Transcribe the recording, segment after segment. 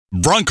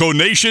Bronco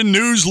Nation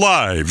News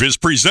Live is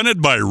presented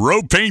by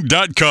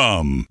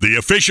RowPaint.com, the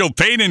official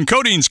paint and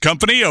coatings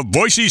company of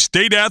Boise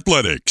State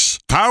Athletics.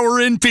 Power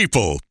in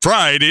people,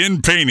 pride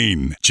in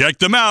painting. Check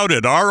them out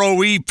at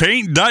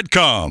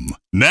ROEPaint.com.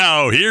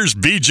 Now, here's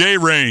BJ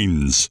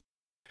Rains.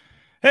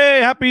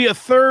 Hey, happy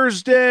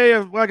Thursday.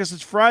 Well, I guess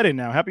it's Friday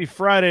now. Happy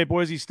Friday,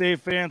 Boise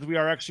State fans. We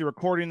are actually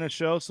recording this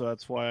show, so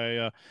that's why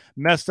I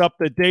messed up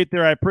the date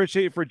there. I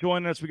appreciate you for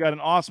joining us. We got an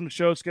awesome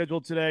show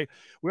scheduled today.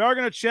 We are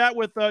going to chat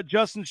with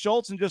Justin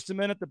Shults in just a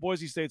minute, the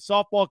Boise State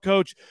softball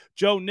coach.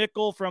 Joe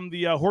Nickell from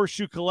the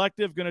Horseshoe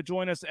Collective going to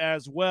join us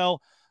as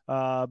well.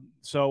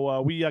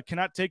 So we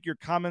cannot take your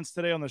comments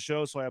today on the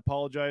show, so I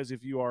apologize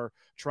if you are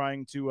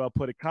trying to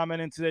put a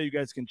comment in today. You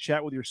guys can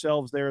chat with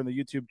yourselves there in the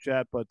YouTube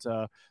chat, but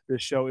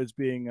this show is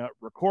being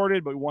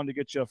recorded, but we wanted to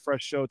get you a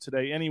fresh show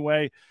today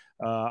anyway.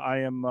 I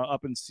am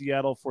up in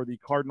Seattle for the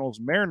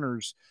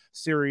Cardinals-Mariners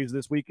series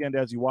this weekend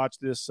as you watch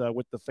this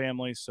with the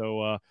family,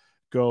 so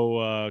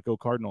Go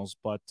Cardinals.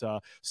 But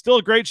still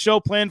a great show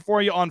planned for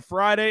you on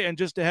Friday. And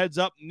just a heads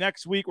up,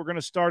 next week we're going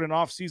to start an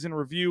off-season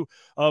review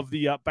of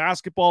the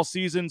basketball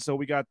season. So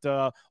we got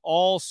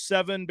all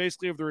 7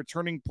 basically of the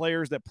returning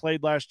players that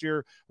played last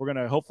year. We're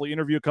going to hopefully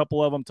interview a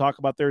couple of them, talk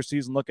about their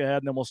season, look ahead,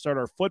 and then we'll start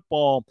our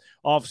football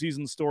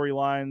off-season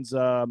storylines.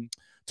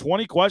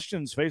 20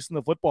 questions facing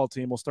the football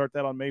team. We'll start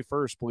that on May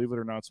 1st, believe it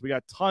or not. So we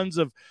got tons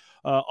of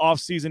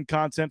off-season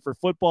content for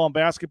football and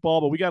basketball,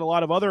 but we got a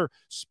lot of other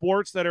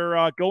sports that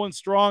are going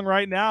strong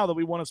right now that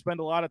we want to spend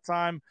a lot of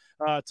time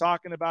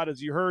talking about,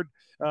 as you heard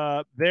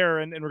there.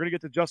 And we're going to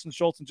get to Justin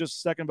Shults in just a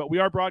second, but we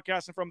are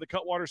broadcasting from the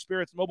Cutwater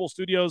Spirits mobile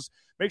studios.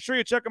 Make sure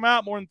you check them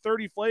out. More than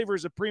 30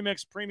 flavors of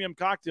premixed premium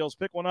cocktails.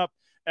 Pick one up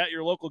at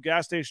your local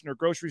gas station or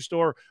grocery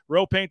store.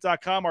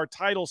 RowPaint.com, our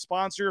title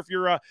sponsor. If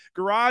your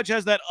garage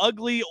has that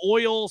ugly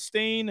oil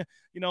stain,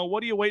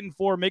 what are you waiting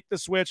for? Make the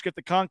switch. Get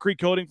the concrete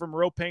coating from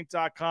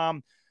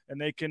RowPaint.com, and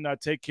they can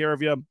take care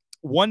of you.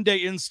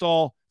 One-day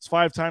install. It's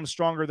 5 times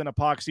stronger than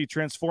epoxy.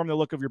 Transform the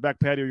look of your back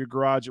patio, your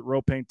garage at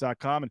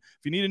RowPaint.com. And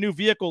if you need a new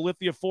vehicle,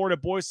 Lithia Ford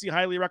of Boise,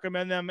 highly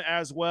recommend them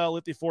as well.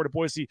 Lithia Ford of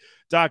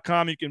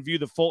Boise.com. You can view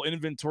the full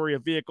inventory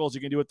of vehicles. You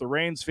can do what the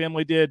Rains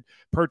family did,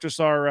 purchase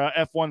our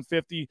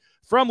F-150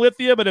 from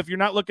Lithia. But if you're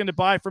not looking to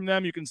buy from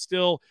them, you can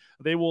still,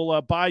 they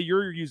will buy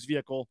your used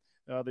vehicle.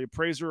 The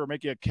appraiser will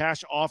make you a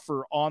cash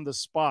offer on the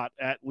spot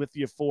at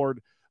Lithia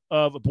Ford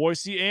of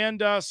Boise.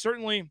 And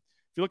certainly,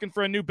 if you're looking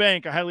for a new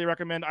bank, I highly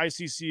recommend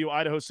ICCU,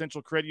 Idaho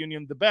Central Credit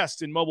Union, the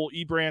best in mobile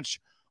e-branch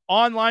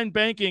online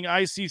banking,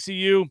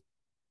 ICCU.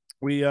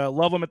 We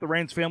love them at the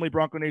Rains Family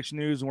Bronco Nation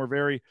News, and we're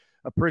very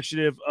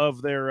appreciative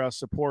of their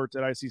support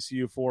at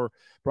ICCU for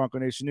Bronco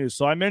Nation News.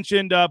 So I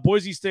mentioned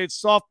Boise State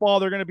softball.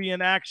 They're going to be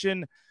in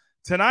action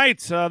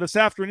tonight, this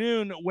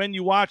afternoon, when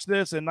you watch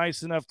this, and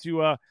nice enough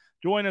to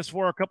join us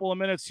for a couple of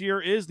minutes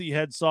here is the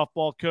head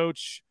softball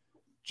coach,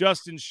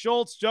 Justin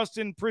Shults.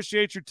 Justin,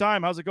 appreciate your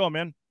time. How's it going,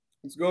 man?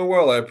 It's going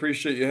well. I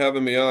appreciate you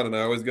having me on, and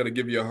I always got to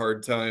give you a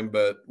hard time.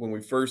 But when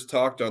we first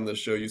talked on this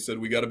show, you said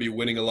we got to be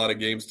winning a lot of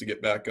games to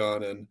get back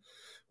on, and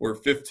we're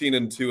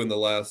 15-2 in the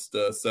last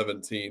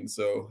 17.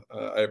 So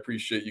I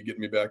appreciate you getting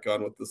me back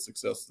on with the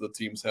success the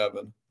team's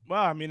having.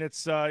 Well, I mean,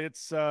 it's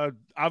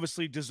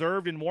obviously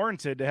deserved and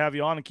warranted to have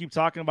you on and keep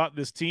talking about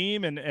this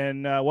team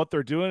and what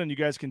they're doing. And you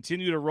guys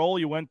continue to roll.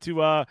 You went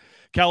to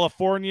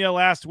California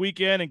last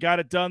weekend and got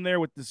it done there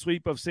with the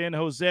sweep of San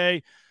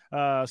Jose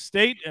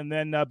State, and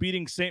then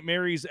beating St.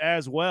 Mary's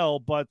as well.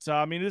 But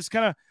I mean, it's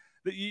kind of,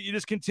 you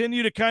just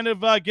continue to kind of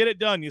get it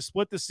done. You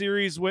split the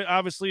series with,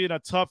 obviously, in a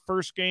tough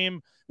first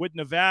game with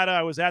Nevada.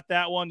 I was at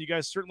that one. You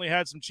guys certainly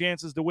had some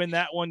chances to win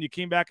that one. You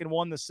came back and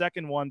won the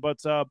second one.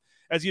 But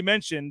as you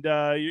mentioned,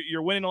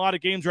 you're winning a lot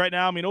of games right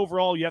now. I mean,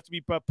 overall, you have to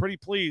be pretty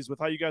pleased with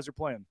how you guys are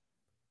playing.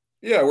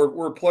 Yeah,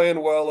 we're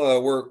playing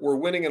well. We're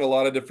winning in a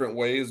lot of different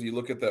ways. You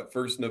look at that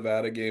first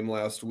Nevada game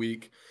last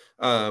week,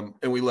 and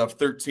we left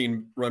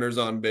 13 runners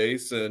on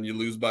base, and you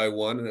lose by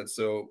 1. And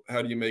so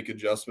how do you make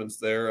adjustments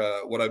there?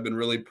 What I've been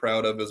really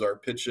proud of is our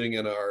pitching,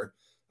 and our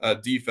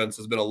defense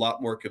has been a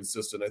lot more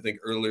consistent. I think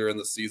earlier in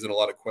the season, a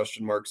lot of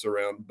question marks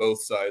around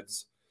both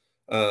sides,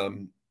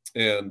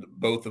 and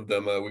both of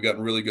them, we've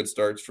gotten really good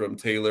starts from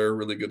Taylor,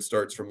 really good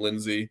starts from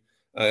Lindsay.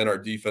 And our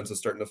defense is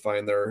starting to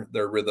find their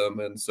rhythm.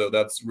 And so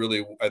that's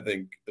really, I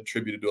think,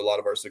 attributed to a lot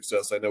of our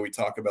success. I know we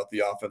talk about the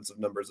offensive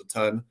numbers a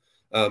ton,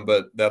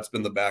 but that's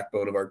been the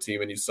backbone of our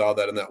team. And you saw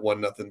that in that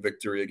 1-0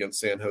 victory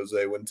against San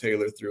Jose when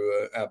Taylor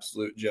threw an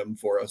absolute gem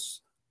for us.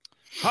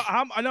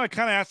 I know I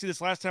kind of asked you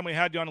this last time we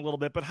had you on a little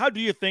bit, but how do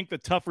you think the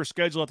tougher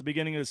schedule at the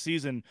beginning of the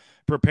season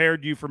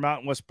prepared you for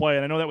Mountain West play?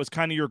 And I know that was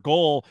kind of your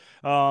goal,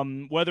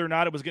 whether or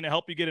not it was going to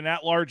help you get an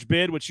at-large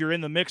bid, which you're in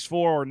the mix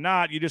for or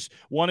not. You just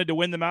wanted to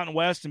win the Mountain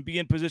West and be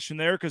in position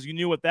there because you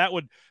knew what that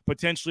would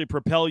potentially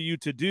propel you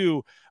to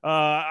do.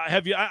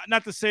 Have you,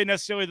 not to say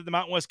necessarily that the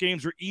Mountain West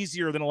games are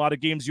easier than a lot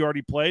of games you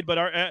already played,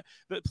 but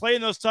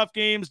playing those tough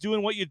games,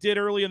 doing what you did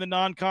early in the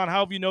non-con, how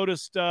have you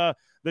noticed the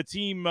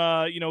team,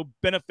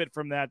 benefit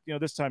from that,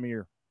 this time of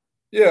year?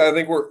 Yeah, I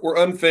think we're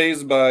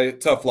unfazed by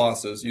tough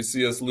losses. You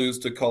see us lose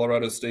to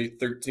Colorado State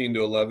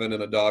 13-11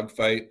 in a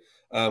dogfight.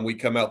 We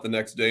come out the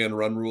next day and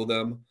run rule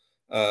them.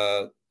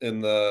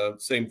 In the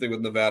same thing with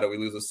Nevada, we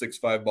lose a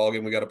 6-5 ball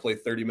game. We got to play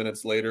 30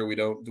 minutes later. We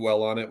don't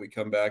dwell on it. We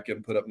come back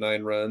and put up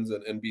 9 runs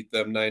and beat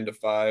them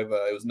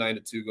 9-5. It was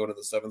 9-2 going to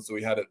the 7th, so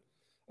we had it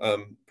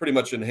pretty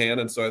much in hand.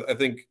 And so I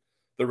think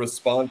the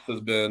response has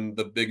been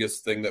the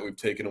biggest thing that we've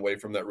taken away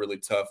from that really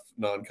tough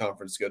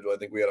non-conference schedule. I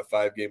think we had a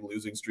 5-game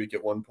losing streak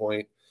at one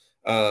point.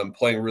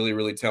 Playing really,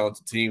 really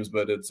talented teams,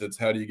 but it's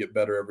how do you get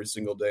better every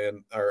single day?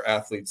 And our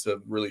athletes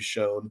have really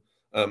shown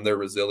their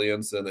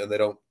resilience, and they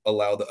don't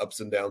allow the ups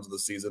and downs of the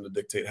season to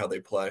dictate how they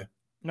play.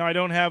 Now, I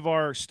don't have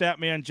our stat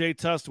man Jay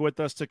Tust with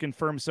us to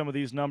confirm some of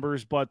these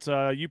numbers, but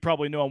you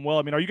probably know him well.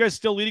 I mean, are you guys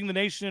still leading the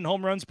nation in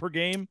home runs per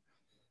game?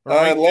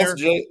 Right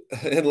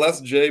unless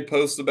Jay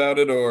posts about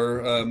it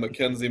or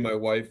Mackenzie, my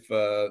wife,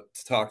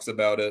 talks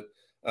about it.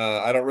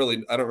 I don't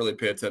really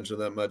pay attention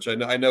that much.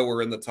 I know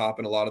we're in the top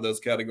in a lot of those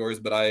categories,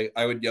 but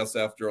I would guess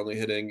after only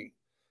hitting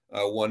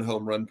 1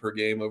 home run per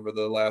game over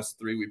the last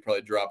 3, we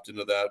probably dropped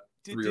into that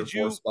 3 or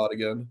 4 spot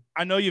again.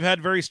 I know you've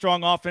had very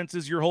strong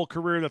offenses your whole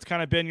career. That's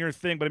kind of been your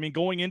thing. But I mean,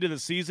 going into the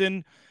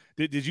season,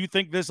 did you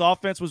think this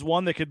offense was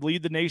one that could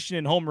lead the nation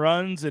in home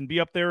runs and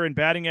be up there in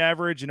batting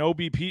average and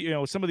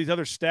OBP, some of these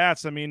other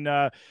stats? I mean,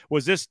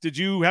 did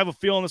you have a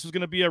feeling this was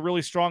going to be a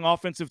really strong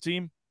offensive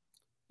team?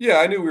 Yeah,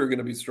 I knew we were going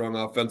to be strong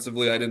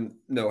offensively. I didn't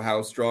know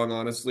how strong,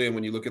 honestly. And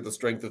when you look at the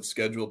strength of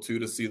schedule, too,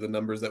 to see the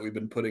numbers that we've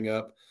been putting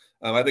up,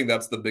 I think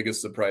that's the biggest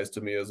surprise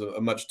to me is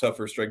a much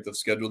tougher strength of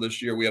schedule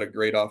this year. We had a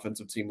great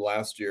offensive team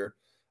last year,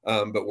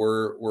 but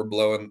we're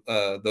blowing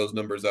those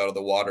numbers out of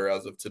the water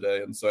as of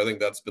today. And so I think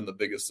that's been the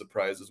biggest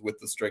surprise is with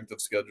the strength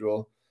of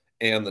schedule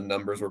and the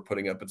numbers we're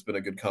putting up. It's been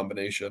a good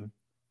combination.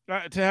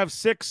 To have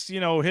 6,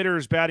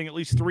 hitters batting at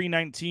least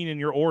 .319 in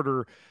your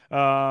order.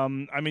 I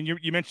mean,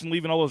 you mentioned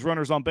leaving all those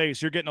runners on base.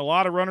 You're getting a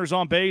lot of runners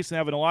on base and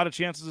having a lot of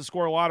chances to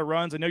score a lot of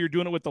runs. I know you're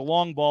doing it with the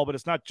long ball, but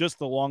it's not just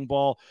the long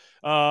ball.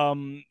 I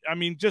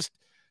mean, just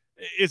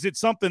is it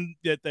something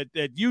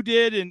that you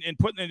did and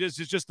putting it? Is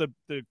it just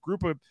the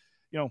group of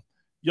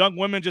young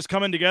women just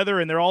coming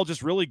together and they're all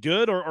just really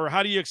good, or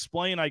how do you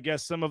explain, I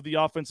guess, some of the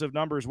offensive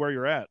numbers where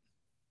you're at?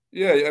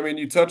 Yeah, I mean,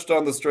 you touched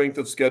on the strength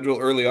of schedule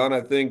early on.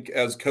 I think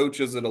as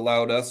coaches, it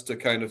allowed us to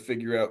kind of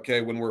figure out,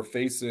 okay, when we're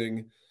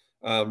facing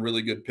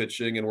really good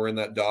pitching and we're in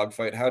that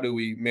dogfight, how do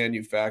we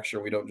manufacture?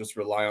 We don't just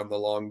rely on the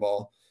long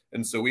ball.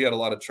 And so we had a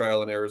lot of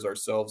trial and errors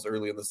ourselves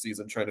early in the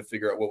season trying to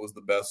figure out what was the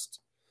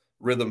best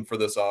rhythm for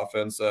this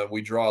offense.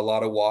 We draw a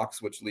lot of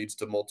walks, which leads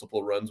to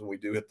multiple runs when we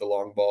do hit the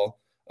long ball.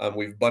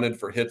 We've bunted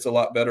for hits a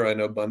lot better. I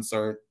know bunts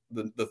aren't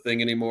the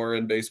thing anymore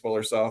in baseball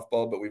or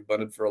softball, but we've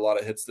bunted for a lot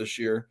of hits this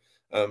year.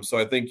 So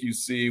I think you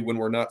see when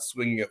we're not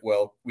swinging it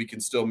well, we can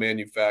still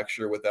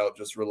manufacture without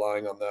just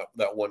relying on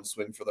that one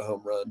swing for the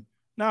home run.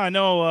 Now, I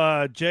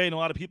know, Jay, and a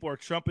lot of people are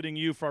trumpeting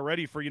you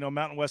already for,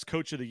 Mountain West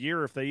Coach of the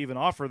Year if they even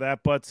offer that.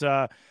 But,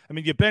 I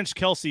mean, you benched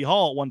Kelsey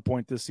Hall at one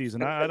point this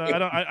season.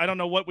 I don't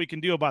know what we can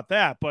do about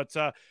that. But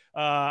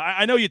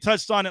I know you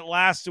touched on it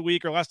last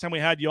week or last time we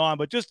had you on.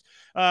 But just,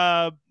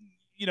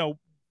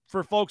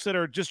 for folks that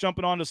are just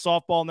jumping onto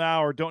softball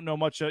now or don't know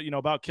much,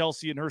 about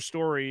Kelsey and her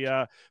story.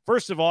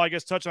 First of all, I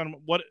guess touch on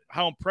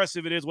how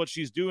impressive it is what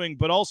she's doing,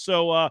 but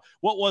also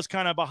what was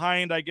kind of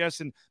behind, I guess,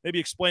 and maybe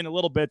explain a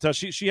little bit.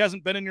 She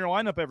hasn't been in your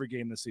lineup every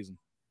game this season.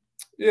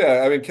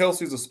 Yeah, I mean,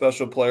 Kelsey's a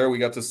special player. We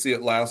got to see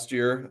it last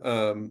year,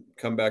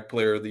 comeback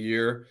player of the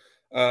year.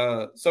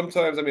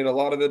 Sometimes, I mean, a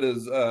lot of it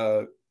is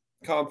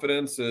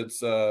confidence.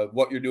 It's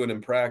what you're doing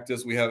in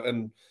practice.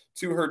 And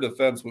to her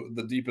defense,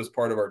 the deepest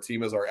part of our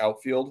team is our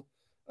outfield.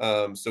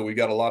 So we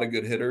got a lot of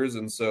good hitters.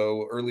 And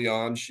so early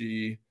on,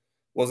 she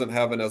wasn't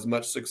having as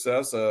much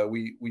success.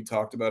 We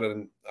talked about it,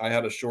 and I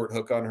had a short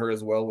hook on her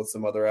as well with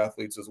some other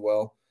athletes as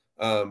well.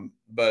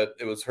 But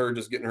it was her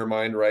just getting her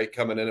mind right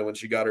coming in. And when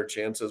she got her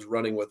chances,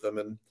 running with them,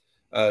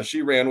 and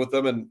she ran with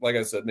them. And like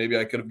I said, maybe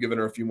I could have given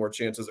her a few more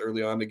chances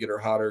early on to get her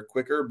hotter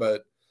quicker,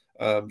 but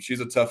she's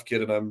a tough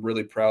kid, and I'm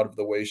really proud of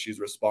the way she's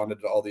responded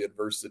to all the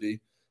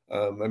adversity.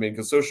 I mean,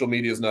 because social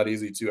media is not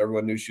easy too.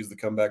 Everyone knew she's the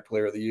comeback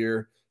player of the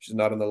year. She's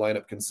not in the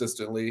lineup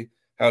consistently.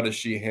 How does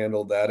she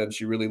handle that? And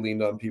she really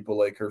leaned on people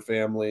like her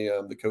family,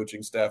 the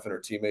coaching staff, and her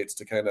teammates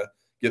to kind of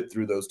get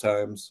through those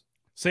times.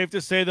 Safe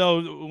to say,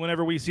 though,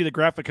 whenever we see the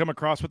graphic come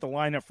across with the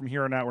lineup from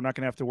here on out, we're not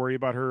going to have to worry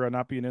about her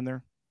not being in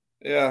there.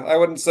 Yeah, I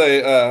wouldn't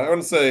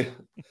say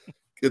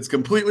it's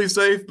completely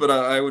safe, but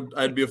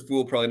I'd be a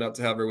fool probably not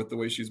to have her with the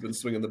way she's been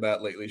swinging the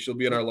bat lately. She'll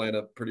be in our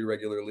lineup pretty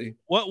regularly.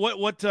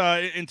 What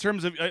in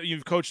terms of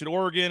you've coached at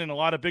Oregon and a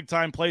lot of big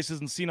time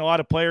places and seen a lot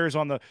of players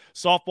on the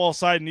softball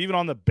side and even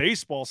on the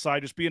baseball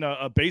side, just being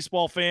a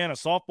baseball fan, a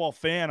softball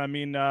fan. I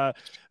mean,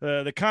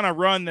 the kind of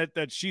run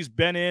that she's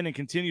been in and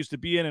continues to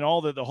be in, and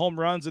all the home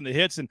runs and the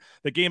hits, and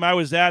the game I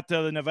was at,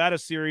 the Nevada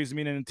series. I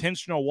mean, an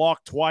intentional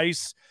walk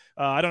twice.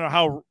 I don't know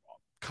how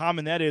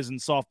common that is in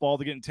softball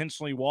to get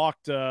intentionally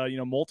walked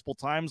multiple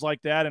times like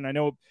that. And I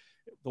know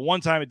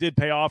one time it did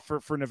pay off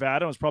for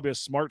Nevada. It was probably a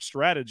smart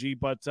strategy,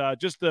 but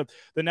just the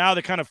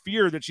kind of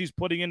fear that she's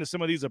putting into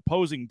some of these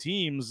opposing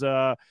teams,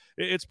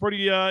 it's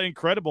pretty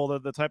incredible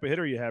the type of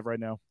hitter you have right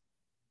now.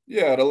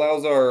 Yeah, it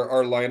allows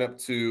our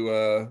lineup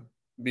to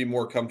be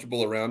more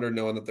comfortable around her,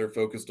 knowing that they're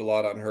focused a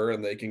lot on her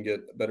and they can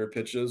get better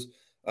pitches.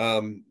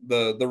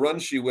 The run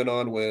she went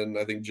on when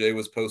I think Jay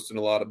was posting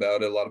a lot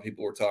about it, a lot of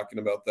people were talking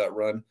about that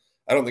run.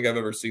 I don't think I've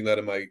ever seen that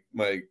in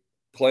my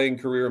playing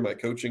career, my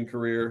coaching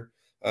career.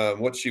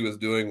 What she was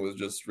doing was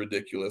just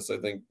ridiculous. I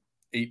think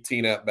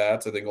 18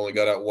 at-bats. I think only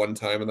got out one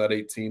time in that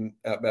 18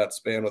 at-bat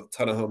span with a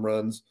ton of home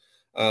runs.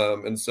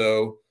 And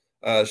so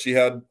she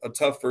had a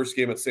tough first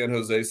game at San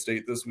Jose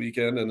State this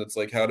weekend, and it's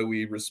like, how do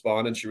we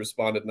respond? And she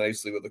responded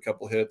nicely with a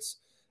couple hits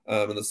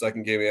in the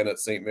second game and at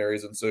St.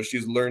 Mary's. And so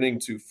she's learning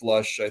to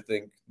flush, I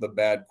think, the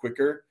bad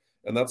quicker.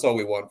 And that's all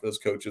we want as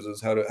coaches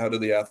is how do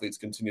the athletes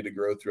continue to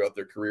grow throughout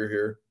their career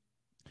here.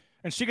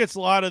 And she gets a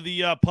lot of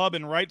the pub,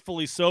 and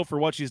rightfully so for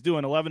what she's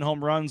doing. 11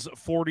 home runs,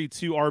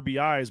 42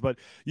 RBIs. But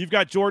you've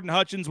got Jordan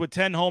Hutchins with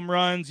 10 home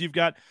runs. You've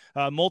got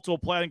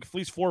multiple, I think, at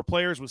least 4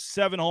 players with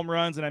 7 home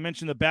runs. And I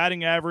mentioned the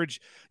batting average.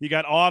 You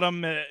got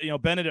Autumn,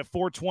 Bennett at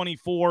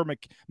 424,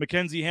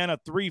 Mackenzie Hanna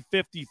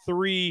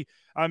 353.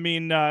 I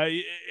mean,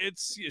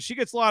 she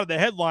gets a lot of the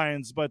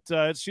headlines, but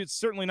it's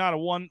certainly not a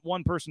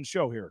one person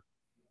show here.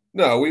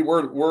 No,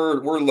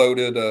 we're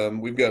loaded.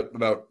 We've got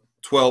about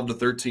 12 to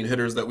 13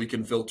 hitters that we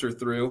can filter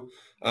through.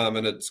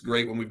 And it's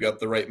great when we've got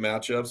the right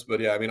matchups. But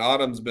yeah, I mean,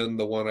 Autumn's been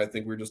the one. I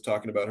think we were just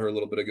talking about her a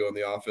little bit ago in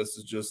the office.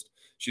 Is just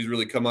she's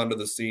really come onto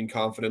the scene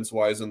confidence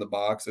wise in the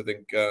box. I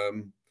think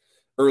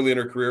early in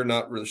her career,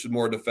 not really, she's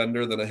more a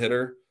defender than a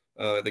hitter.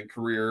 I think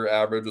career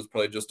average was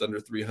probably just under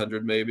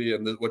 300 maybe.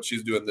 And what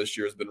she's doing this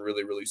year has been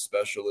really, really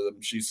special.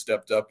 She's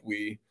stepped up.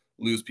 We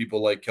lose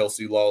people like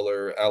Kelsey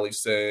Lawler, Ali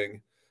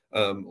Sang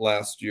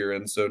last year.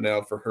 And so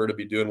now for her to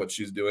be doing what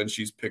she's doing,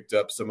 she's picked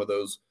up some of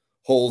those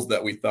holes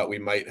that we thought we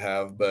might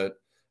have. But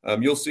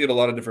you'll see it a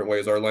lot of different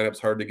ways. Our lineup's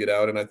hard to get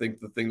out. And I think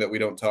the thing that we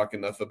don't talk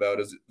enough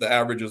about is the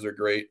averages are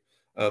great.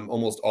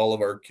 Almost all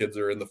of our kids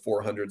are in the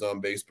 400s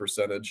on base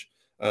percentage.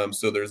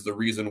 So there's the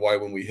reason why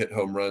when we hit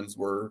home runs,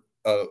 we're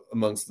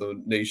amongst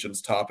the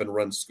nation's top in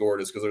runs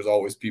scored is because there's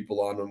always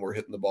people on when we're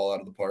hitting the ball out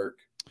of the park.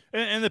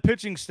 And the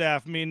pitching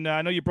staff, I mean,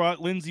 I know you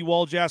brought Lindsey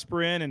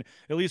Walljasper in, and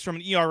at least from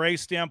an ERA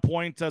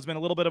standpoint, has been a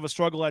little bit of a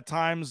struggle at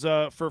times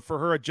for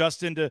her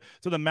adjusting to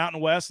the Mountain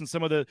West and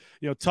some of the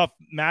tough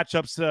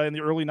matchups in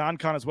the early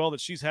non-con as well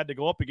that she's had to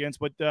go up against.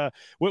 But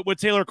with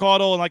Taylor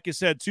Caudle, and like you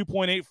said,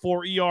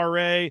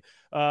 2.84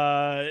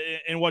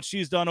 ERA, and what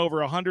she's done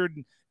over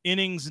 100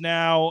 innings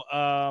now,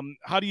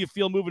 how do you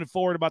feel moving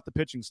forward about the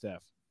pitching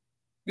staff?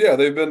 Yeah,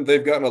 they've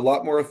gotten a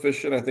lot more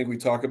efficient. I think we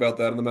talk about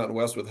that in the Mountain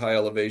West with high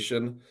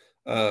elevation.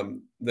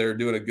 They're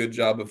doing a good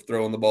job of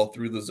throwing the ball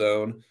through the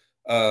zone.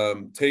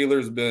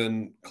 Taylor's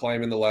been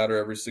climbing the ladder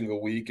every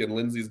single week, and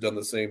Lindsay's done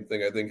the same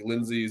thing. I think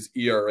Lindsay's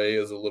ERA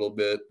is a little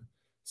bit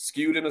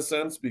skewed in a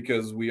sense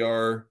because we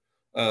are,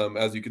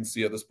 as you can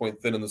see at this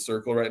point, thin in the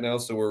circle right now.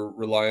 So we're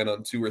relying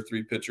on 2 or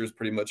 3 pitchers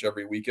pretty much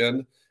every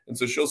weekend. And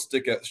so she'll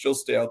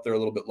stay out there a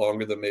little bit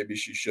longer than maybe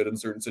she should in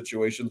certain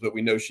situations, but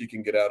we know she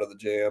can get out of the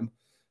jam.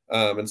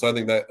 And so I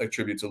think that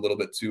attributes a little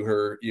bit to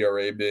her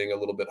ERA being a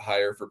little bit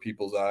higher for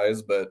people's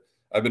eyes. But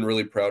I've been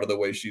really proud of the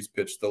way she's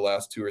pitched the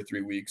last 2 or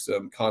 3 weeks,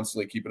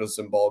 constantly keeping us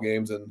in ball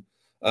games and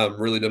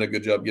really done a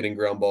good job getting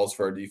ground balls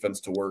for our defense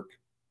to work.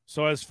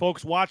 So as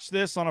folks watch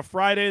this on a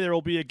Friday, there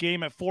will be a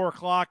game at 4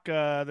 o'clock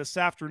this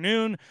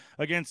afternoon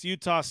against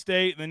Utah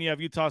State. And then you have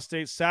Utah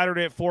State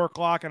Saturday at 4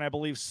 o'clock, and I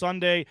believe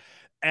Sunday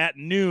at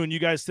noon. You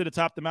guys sit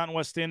atop the Mountain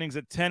West standings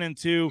at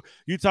 10-2.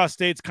 Utah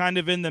State's kind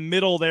of in the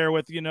middle there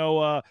with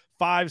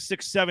 5,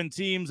 6, 7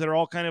 teams that are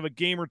all kind of a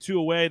game or 2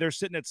 away. They're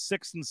sitting at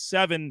 6 and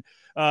 7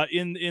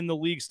 in the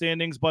league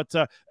standings. But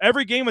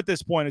every game at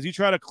this point, as you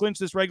try to clinch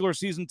this regular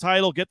season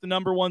title, get the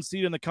number 1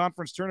 seed in the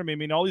conference tournament, I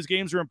mean, all these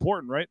games are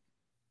important, right?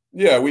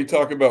 Yeah, we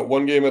talk about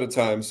one game at a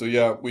time. So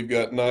yeah, we've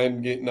got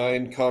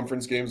 9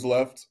 conference games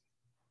left.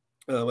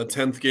 A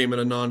 10th game in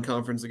a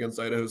non-conference against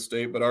Idaho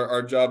State. But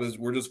our job is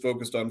we're just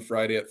focused on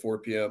Friday at 4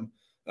 p.m.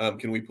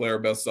 Can we play our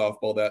best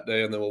softball that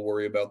day? And then we'll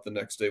worry about the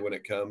next day when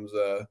it comes.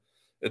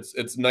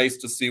 It's nice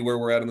to see where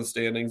we're at in the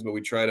standings, but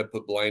we try to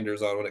put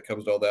blinders on when it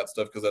comes to all that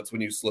stuff because that's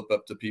when you slip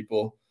up to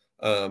people.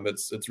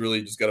 It's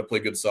really just got to play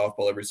good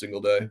softball every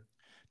single day.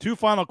 2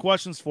 final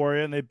questions for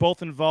you, and they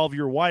both involve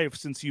your wife,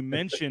 since you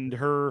mentioned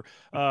her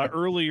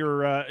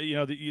earlier.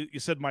 You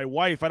said my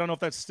wife. I don't know if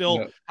that's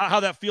still how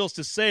that feels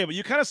to say, but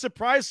you kind of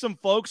surprised some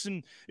folks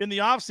in the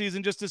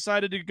offseason, just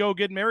decided to go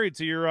get married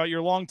to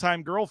your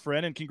longtime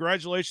girlfriend, and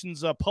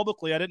congratulations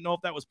publicly. I didn't know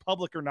if that was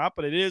public or not,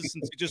 but it is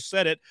since you just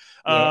said it.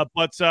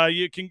 But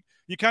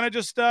you kind of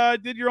just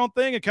did your own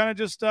thing and kind of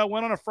just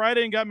went on a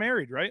Friday and got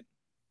married, right?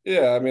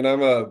 Yeah, I mean,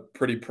 I'm a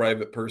pretty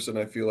private person,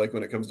 I feel like,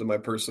 when it comes to my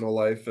personal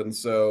life. And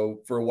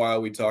so for a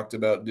while, we talked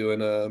about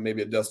doing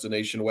maybe a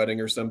destination wedding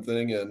or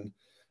something. And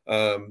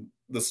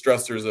the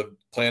stressors of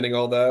planning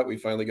all that, we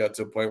finally got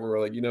to a point where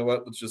we're like, you know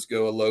what, let's just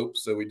go elope.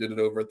 So we did it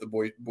over at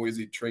the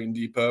Boise Train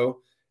Depot.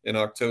 in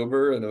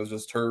October, and it was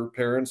just her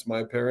parents,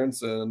 my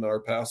parents, and our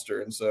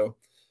pastor. And so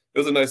it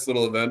was a nice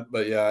little event.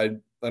 But yeah,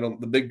 I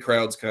don't. The big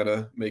crowds kind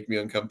of make me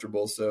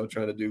uncomfortable. So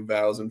trying to do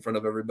vows in front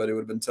of everybody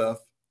would have been tough.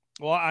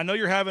 Well, I know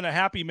you're having a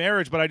happy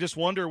marriage, but I just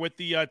wonder with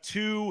the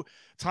 2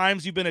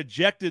 times you've been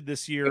ejected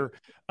this year,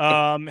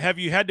 have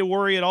you had to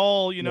worry at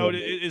all? You know,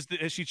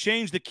 has she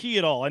changed the key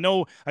at all? I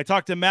know I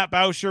talked to Matt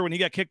Bauscher when he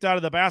got kicked out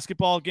of the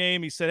basketball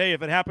game. He said, "Hey,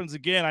 if it happens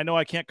again, I know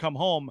I can't come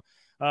home."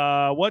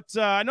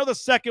 I know the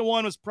second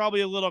one was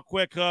probably a little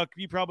quick hook.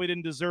 You probably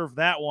didn't deserve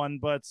that one,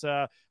 but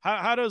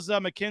how does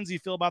Mackenzie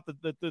feel about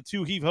the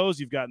 2 heave-hos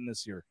you've gotten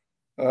this year?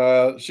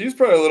 She's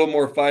probably a little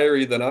more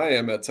fiery than I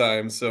am at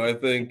times. So I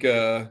think,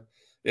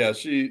 yeah,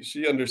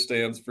 she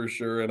understands for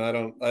sure. And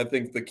I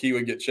think the key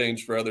would get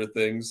changed for other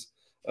things.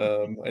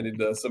 I need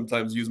to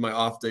sometimes use my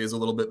off days a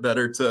little bit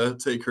better to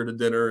take her to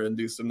dinner and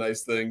do some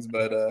nice things.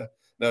 But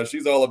no,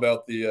 she's all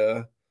about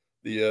the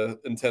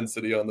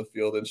intensity on the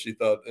field. And she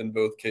thought in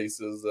both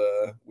cases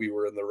we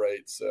were in the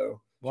right. So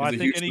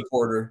she's a huge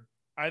supporter.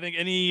 I think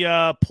any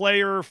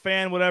player,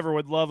 fan, whatever,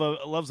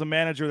 loves a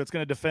manager that's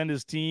going to defend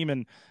his team.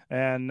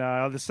 And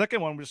the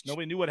second one, just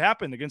nobody knew what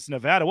happened against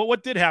Nevada.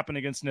 What did happen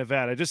against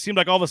Nevada? It just seemed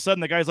like all of a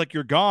sudden the guy's like,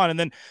 "You're gone." And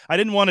then I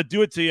didn't want to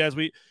do it to you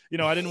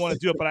I didn't want to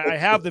do it, but I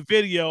have the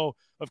video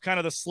of kind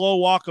of the slow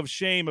walk of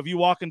shame of you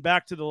walking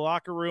back to the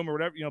locker room or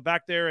whatever,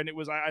 back there. And it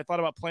was, I thought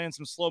about playing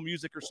some slow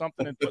music or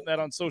something and putting that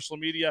on social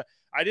media.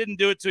 I didn't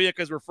do it to you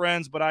because we're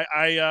friends, but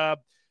that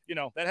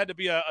had to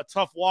be a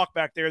tough walk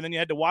back there. And then you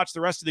had to watch the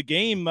rest of the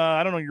game,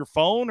 I don't know, your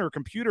phone or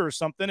computer or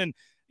something. And,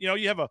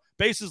 you have a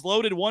bases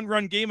loaded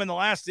 1-run game in the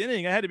last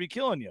inning. I had to be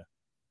killing you.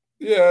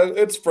 Yeah,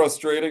 it's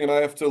frustrating. And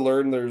I have to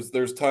learn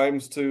there's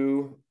times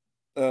to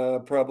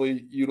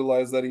probably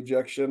utilize that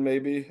ejection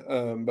maybe.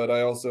 But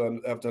I also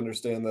have to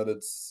understand that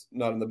it's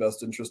not in the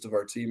best interest of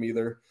our team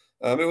either.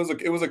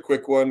 It was a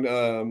quick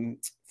one.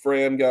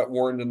 Fran got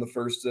warned in the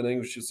first inning,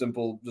 which is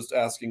simple, just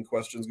asking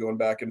questions, going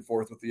back and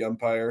forth with the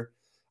umpire.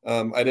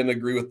 I didn't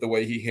agree with the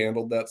way he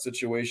handled that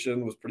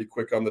situation, was pretty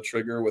quick on the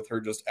trigger with her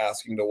just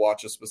asking to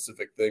watch a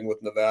specific thing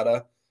with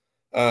Nevada.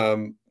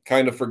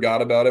 Kind of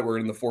forgot about it. We're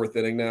in the 4th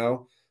inning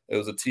now. It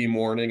was a team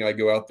warning. I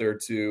go out there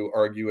to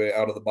argue a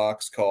out of the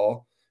box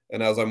call.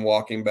 And as I'm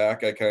walking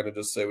back, I kind of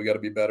just say, we got to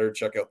be better.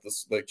 Check out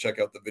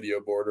the video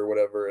board or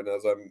whatever. And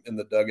as I'm in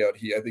the dugout,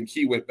 I think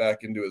he went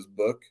back into his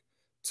book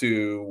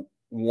to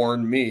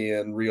warn me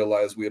and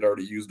realized we had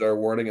already used our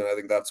warning. And I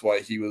think that's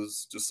why he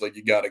was just like,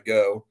 you got to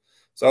go.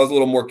 So I was a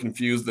little more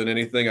confused than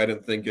anything. I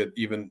didn't think it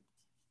even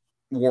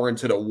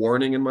warranted a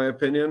warning, in my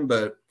opinion,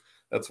 but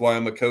that's why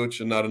I'm a coach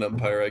and not an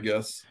umpire, I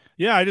guess.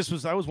 Yeah, I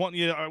was wanting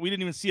you. We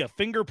didn't even see a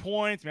finger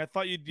point. I mean, I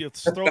thought you'd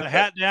throw the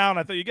hat down.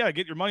 I thought you got to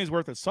get your money's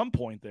worth at some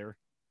point there.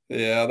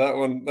 Yeah, that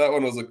one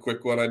was a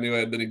quick one. I knew I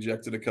had been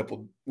ejected a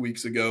couple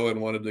weeks ago and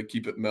wanted to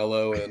keep it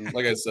mellow. And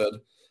like I said,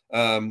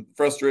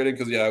 frustrating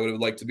because, I would have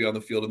liked to be on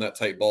the field in that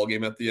tight ball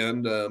game at the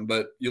end.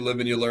 But you live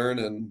and you learn,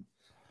 and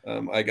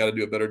I got to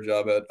do a better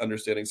job at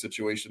understanding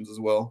situations as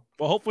well.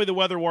 Well, hopefully the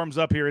weather warms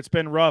up here. It's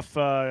been rough.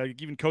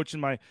 Even coaching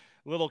my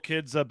little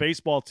kids'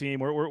 baseball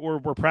team,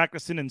 we're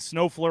practicing in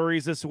snow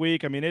flurries this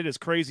week. I mean, it is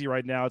crazy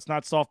right now. It's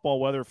not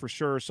softball weather for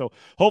sure. So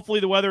hopefully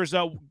the weather's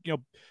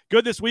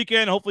good this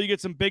weekend. Hopefully you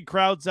get some big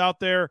crowds out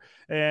there.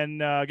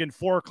 And again,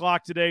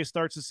 4:00 today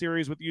starts the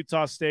series with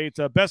Utah State.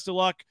 Best of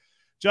luck,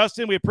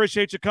 Justin. We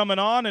appreciate you coming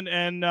on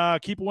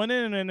and keep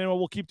winning. And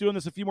we'll keep doing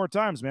this a few more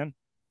times, man.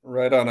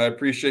 Right on. I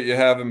appreciate you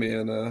having me,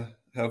 and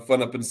have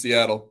fun up in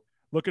Seattle.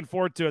 Looking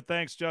forward to it.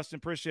 Thanks, Justin.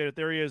 Appreciate it.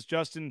 There he is,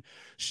 Justin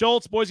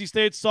Shults, Boise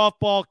State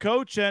softball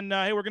coach. And,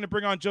 hey, we're going to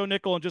bring on Joe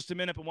Nickell in just a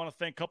minute, but want to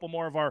thank a couple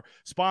more of our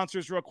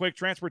sponsors real quick.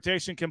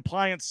 Transportation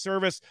Compliance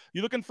Service.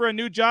 You looking for a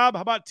new job?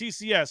 How about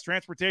TCS?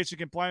 Transportation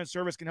Compliance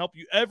Service can help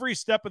you every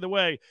step of the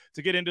way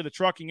to get into the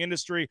trucking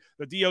industry,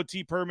 the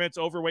DOT permits,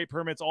 overweight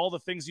permits, all the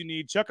things you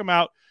need. Check them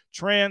out,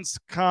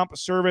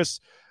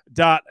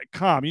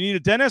 transcompservice.com. You need a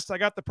dentist? I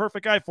got the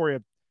perfect guy for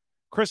you.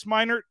 Chris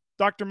Minert,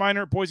 Dr.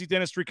 Minert, Boise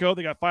Dentistry Co.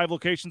 They got 5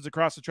 locations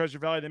across the Treasure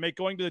Valley. They make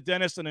going to the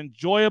dentist an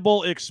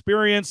enjoyable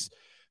experience.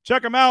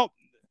 Check them out,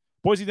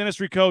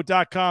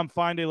 BoiseDentistryCo.com.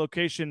 Find a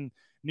location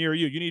near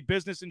you. You need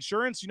business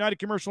insurance? United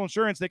Commercial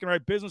Insurance. They can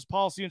write business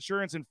policy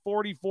insurance in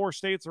 44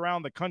 states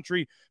around the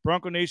country.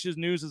 Bronco Nation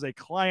News is a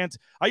client.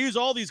 I use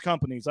all these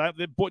companies.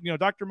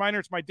 Dr.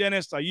 Minert's my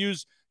dentist. I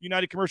use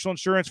United Commercial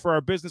Insurance for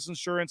our business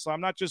insurance. So I'm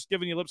not just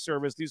giving you lip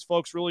service. These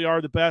folks really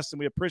are the best,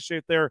 and we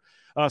appreciate their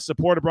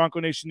support of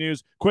Bronco Nation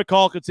News. Quick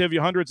call could save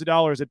you hundreds of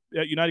dollars at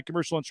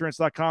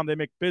UnitedCommercialInsurance.com. They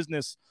make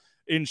business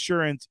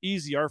insurance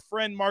easy. Our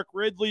friend Mark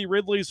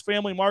Ridley's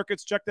Family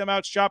Markets. Check them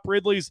out. Shop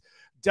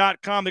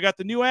Ridley's.com. They got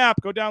the new app.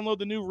 Go download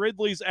the new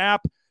Ridley's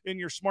app in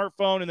your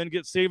smartphone and then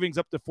get savings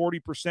up to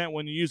 40%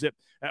 when you use it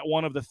at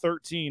one of the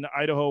 13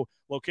 Idaho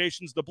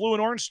locations. The Blue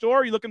and Orange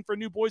Store, you looking for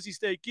new Boise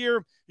State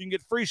gear? You can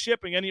get free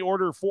shipping any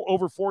order for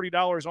over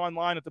 $40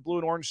 online at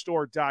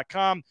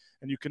theblueandorangestore.com.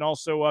 And you can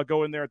also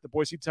go in there at the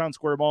Boise Town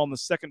Square Mall on the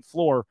second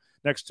floor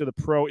next to the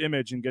Pro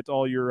Image and get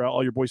all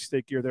your Boise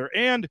State gear there.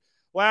 And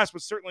last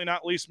but certainly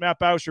not least, Matt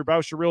Bauscher,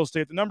 Bauscher Real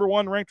Estate. The number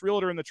one ranked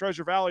realtor in the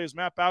Treasure Valley is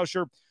Matt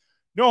Bauscher.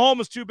 No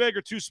home is too big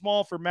or too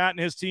small for Matt and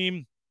his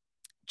team.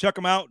 Check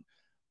them out,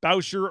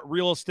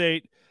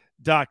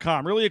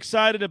 BauscherRealEstate.com. Really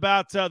excited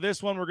about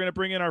this one. We're going to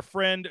bring in our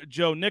friend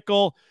Joe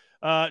Nickell.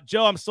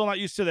 Joe, I'm still not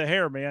used to the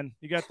hair, man.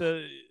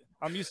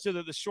 I'm used to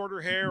the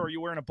shorter hair, or you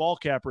wearing a ball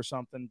cap or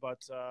something, but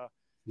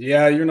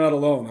yeah, you're not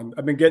alone.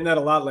 I've been getting that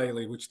a lot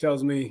lately, which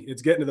tells me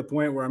it's getting to the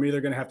point where I'm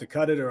either going to have to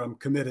cut it or I'm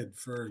committed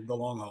for the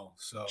long haul.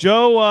 So,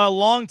 Joe,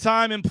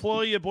 longtime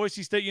employee at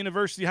Boise State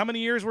University. How many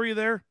years were you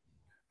there?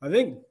 I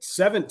think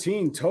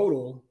 17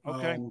 total.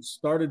 Okay.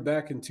 Started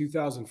back in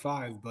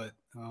 2005, but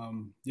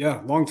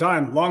yeah, long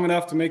time, long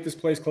enough to make this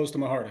place close to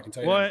my heart. I can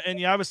tell you. Well, that. and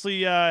you obviously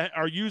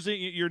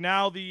you're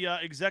now the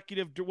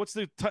executive. What's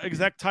the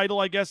exact title,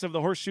 I guess, of the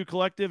Horseshoe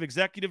Collective?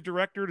 Executive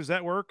director. Does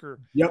that work? Or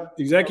Yep,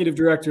 executive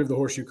director of the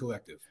Horseshoe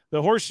Collective.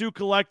 The Horseshoe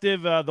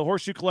Collective, the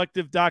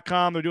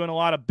horseshoecollective.com. They're doing a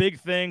lot of big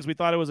things. We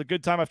thought it was a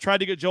good time. I've tried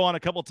to get Joe on a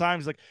couple of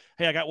times. Like,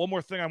 hey, I got one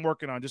more thing I'm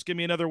working on. Just give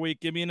me another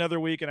week. Give me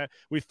another week. And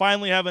we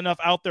finally have enough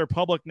out there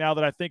public now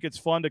that I think it's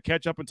fun to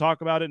catch up and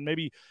talk about it and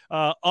maybe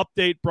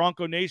update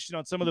Bronco Nation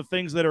on some of the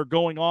things that are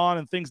going on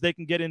and things they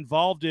can get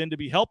involved in to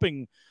be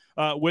helping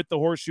with the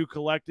Horseshoe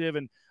Collective.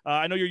 And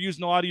I know you're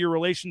using a lot of your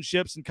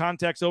relationships and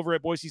contacts over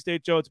at Boise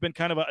State, Joe. It's been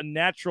kind of a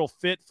natural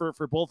fit for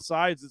both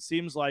sides, it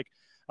seems like.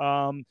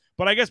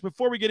 But I guess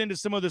before we get into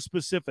some of the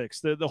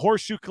specifics, the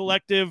Horseshoe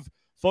Collective,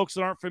 folks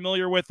that aren't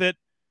familiar with it,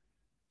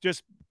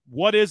 just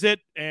what is it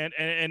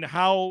and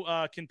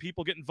how can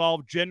people get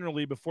involved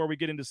generally before we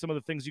get into some of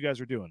the things you guys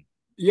are doing?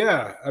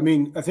 Yeah, I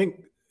mean, I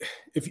think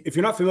if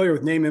you're not familiar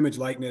with name, image,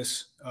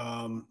 likeness,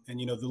 and,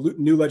 the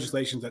new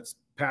legislation that's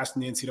passed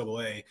in the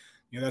NCAA,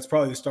 that's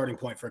probably the starting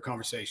point for a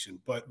conversation.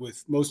 But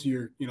with most of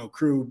your,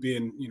 crew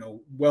being,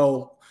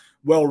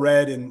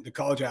 well-read in the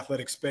college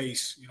athletic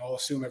space, I'll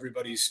assume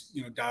everybody's,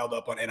 dialed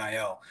up on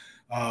NIL.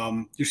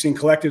 You're seeing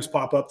collectives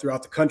pop up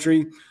throughout the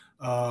country.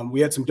 We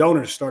had some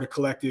donors start a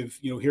collective,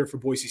 here for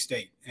Boise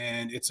State,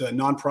 and it's a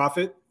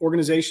nonprofit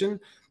organization.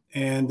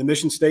 And the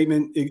mission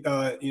statement,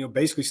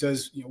 basically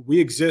says, we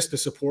exist to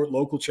support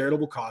local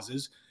charitable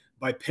causes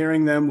by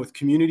pairing them with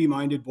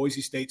community-minded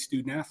Boise State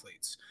student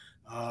athletes.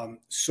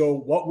 So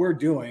what we're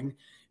doing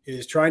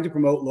is trying to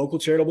promote local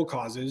charitable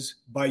causes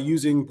by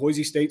using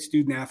Boise State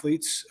student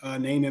athletes'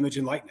 name, image,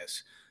 and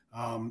likeness.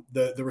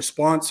 The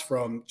response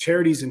from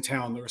charities in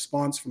town, the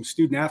response from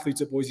student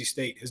athletes at Boise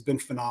State has been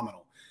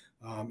phenomenal.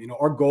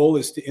 Our goal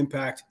is to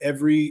impact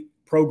every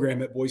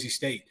program at Boise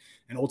State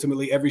and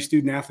ultimately every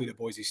student athlete at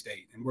Boise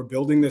State. And we're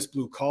building this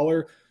blue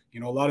collar. A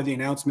lot of the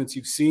announcements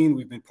you've seen,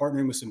 we've been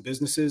partnering with some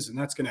businesses, and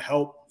that's going to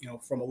help,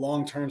 from a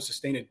long-term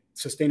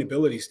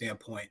sustainability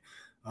standpoint.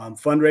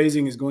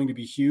 Fundraising is going to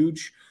be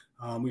huge.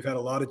 We've had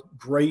a lot of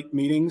great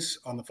meetings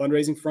on the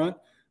fundraising front,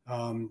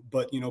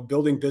 but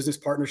building business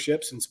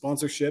partnerships and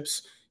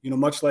sponsorships,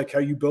 much like how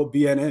you built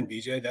BNN,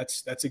 BJ.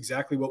 That's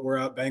exactly what we're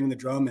out banging the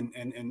drum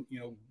and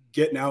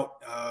getting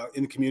out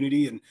in the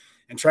community and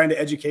trying to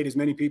educate as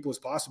many people as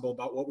possible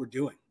about what we're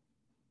doing.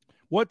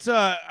 What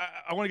I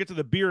want to get to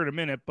the beer in a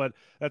minute, but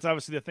that's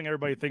obviously the thing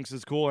everybody thinks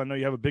is cool. I know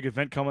you have a big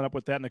event coming up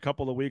with that in a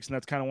couple of weeks, and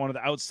that's kind of one of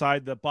the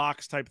outside the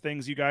box type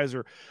things you guys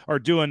are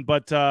doing.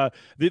 But the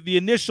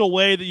initial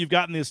way that you've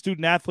gotten the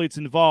student athletes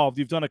involved,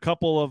 you've done a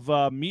couple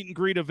of meet and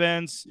greet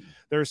events.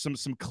 There's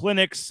some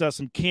clinics,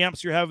 some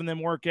camps you're having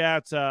them work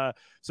at.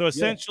 So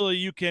essentially,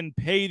 you can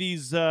pay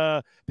these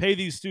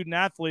student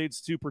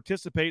athletes to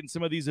participate in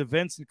some of these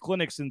events and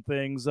clinics and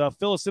things.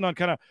 Fill us in on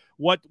kind of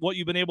what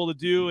you've been able to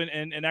do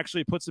and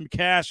actually put some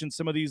cash in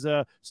some of these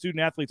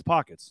student athletes'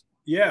 pockets.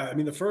 Yeah, I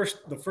mean, the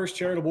first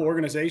charitable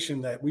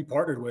organization that we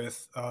partnered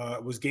with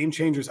was Game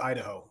Changers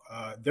Idaho.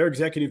 Their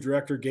executive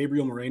director,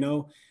 Gabriel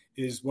Moreno,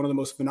 is one of the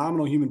most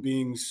phenomenal human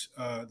beings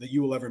that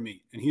you will ever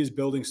meet, and he is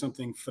building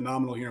something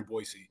phenomenal here in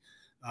Boise.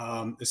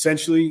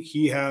 Essentially,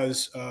 he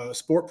has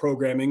sport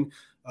programming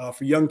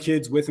for young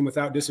kids with and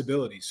without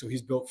disabilities. So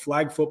he's built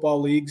flag football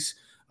leagues.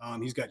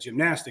 He's got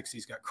gymnastics.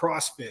 He's got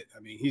CrossFit. I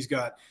mean, he's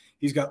got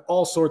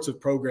all sorts of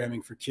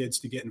programming for kids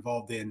to get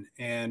involved in.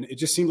 And it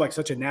just seemed like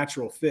such a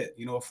natural fit,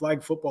 a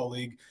flag football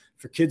league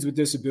for kids with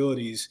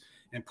disabilities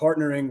and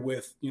partnering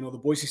with, the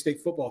Boise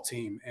State football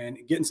team and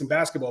getting some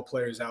basketball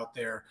players out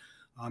there.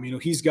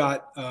 He's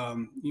got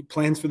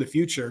plans for the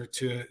future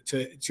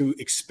to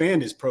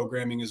expand his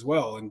programming as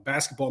well. And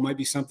basketball might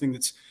be something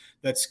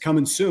that's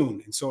coming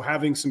soon. And so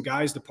having some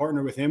guys to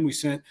partner with him, we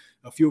sent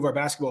a few of our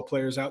basketball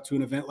players out to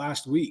an event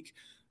last week.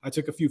 I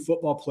took a few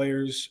football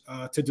players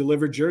to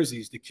deliver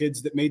jerseys to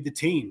kids that made the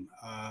team,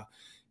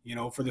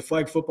 for the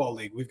Flag Football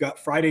League. We've got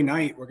Friday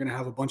night. We're going to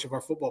have a bunch of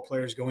our football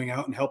players going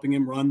out and helping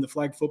him run the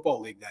Flag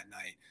Football League that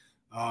night.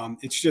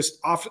 It's just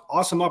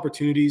awesome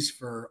opportunities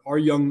for our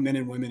young men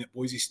and women at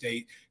Boise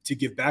State to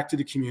give back to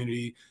the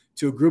community,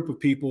 to a group of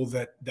people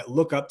that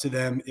look up to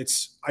them.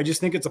 I just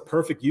think it's a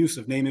perfect use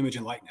of name, image,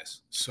 and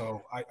likeness.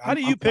 So how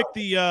do you pick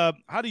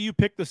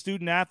the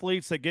student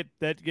athletes that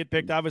get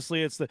picked?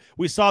 Obviously,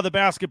 we saw the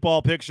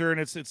basketball picture,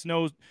 and it's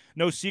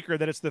no secret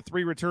that it's the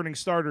 3 returning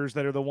starters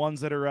that are the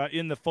ones that are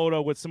in the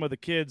photo with some of the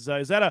kids.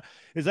 Is that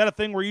a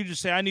thing where you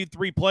just say I need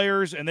 3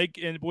 players, and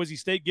Boise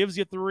State gives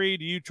you 3?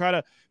 Do you try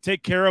to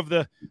take care of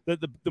the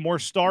more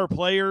star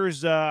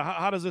players?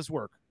 How does this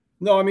work?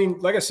 No, I mean,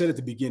 like I said at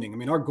the beginning, I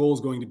mean, our goal is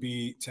going to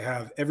be to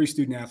have every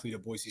student athlete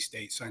at Boise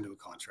State signed to a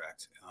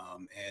contract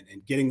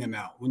and getting them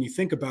out. When you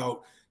think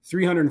about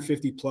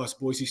 350 plus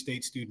Boise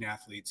State student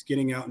athletes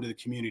getting out into the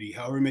community,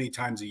 however many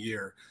times a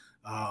year,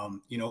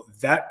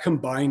 that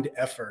combined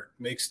effort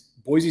makes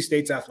Boise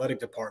State's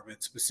athletic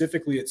department,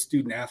 specifically its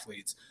student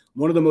athletes,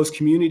 one of the most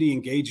community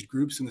engaged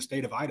groups in the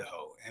state of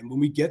Idaho. And when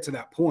we get to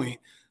that point,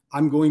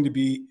 I'm going to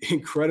be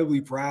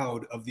incredibly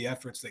proud of the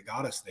efforts that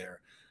got us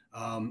there.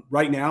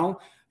 Right now,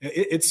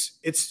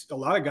 it's a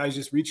lot of guys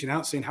just reaching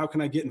out saying, how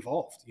can I get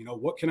involved?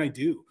 What can I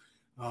do?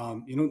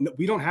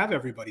 We don't have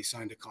everybody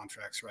signed to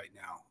contracts right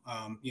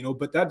now,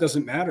 but that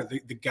doesn't matter.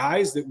 The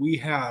guys that we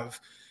have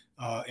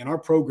in our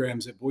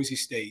programs at Boise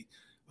State,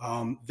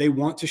 they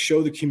want to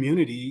show the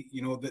community,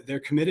 that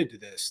they're committed to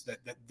this,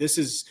 that this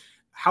is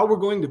how we're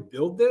going to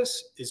build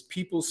this, is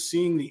people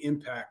seeing the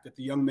impact that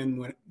the young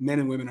men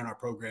and women in our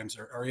programs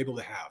are able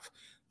to have.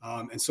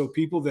 And so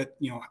people that,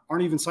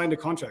 aren't even signed to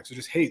contracts are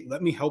just, hey,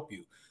 let me help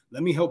you.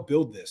 Let me help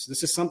build this.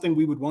 This is something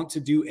we would want to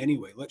do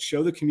anyway. Let's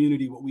show the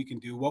community what we can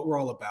do, what we're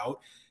all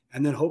about.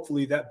 And then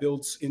hopefully that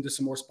builds into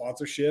some more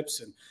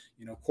sponsorships and,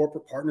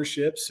 corporate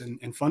partnerships and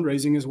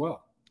fundraising as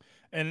well.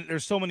 And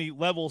there's so many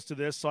levels to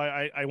this. So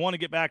I want to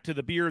get back to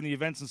the beer and the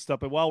events and stuff.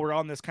 But while we're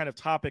on this kind of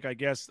topic, I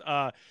guess,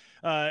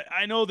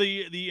 I know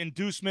the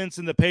inducements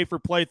and the pay for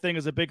play thing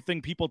is a big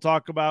thing people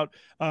talk about.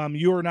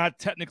 You are not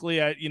technically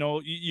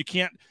you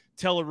can't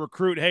tell a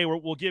recruit, hey,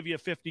 we'll give you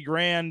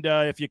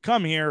 $50,000 if you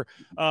come here.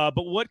 But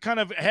what kind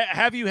of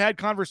have you had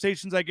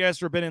conversations, I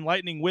guess, or been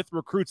enlightening with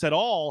recruits at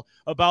all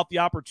about the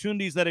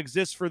opportunities that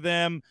exist for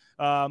them?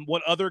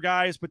 What other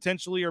guys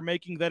potentially are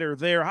making that are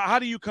there? How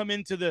do you come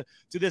into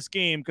this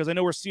game? Because I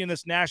know we're seeing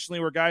this nationally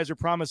where guys are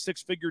promised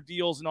 6-figure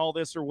deals and all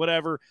this or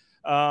whatever.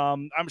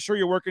 I'm sure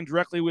you're working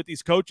directly with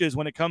these coaches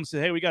when it comes to,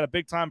 hey, we got a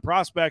big time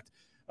prospect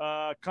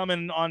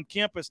coming on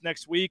campus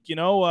next week.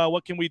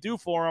 What can we do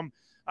for them?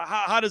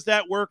 How does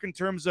that work in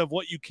terms of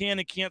what you can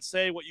and can't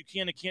say, what you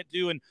can and can't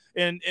do?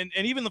 And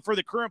even for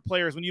the current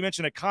players, when you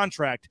mention a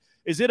contract,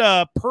 is it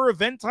a per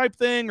event type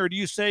thing, or do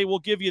you say we'll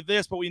give you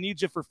this, but we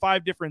need you for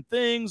 5 different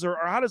things, or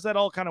how does that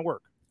all kind of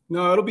work?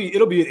 No, it'll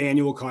be an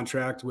annual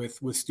contract with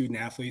student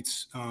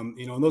athletes.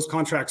 And those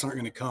contracts aren't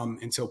going to come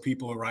until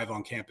people arrive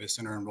on campus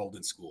and are enrolled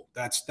in school.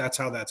 That's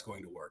how that's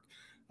going to work.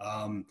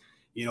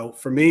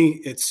 For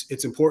me,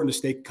 it's important to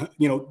stay,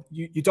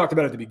 you talked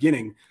about at the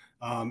beginning,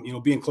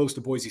 being close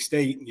to Boise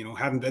State,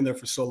 having been there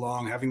for so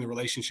long, having the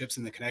relationships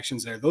and the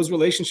connections there. Those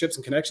relationships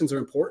and connections are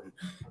important.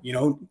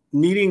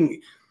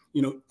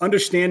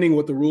 Understanding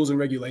what the rules and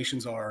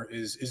regulations are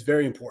is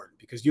very important,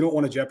 because you don't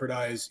want to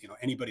jeopardize,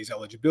 anybody's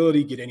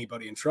eligibility, get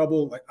anybody in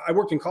trouble. Like, I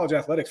worked in college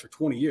athletics for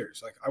 20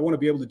 years. Like, I want to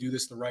be able to do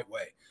this the right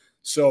way.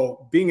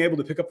 So being able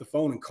to pick up the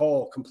phone and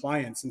call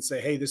compliance and say,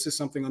 hey, this is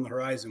something on the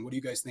horizon. What do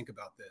you guys think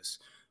about this?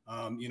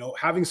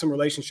 Having some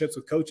relationships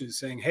with coaches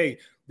saying, hey,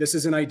 this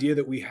is an idea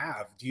that we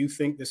have. Do you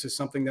think this is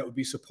something that would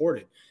be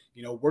supported?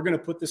 We're going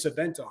to put this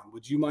event on.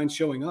 Would you mind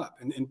showing up?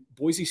 And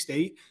Boise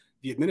State,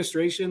 the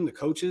administration, the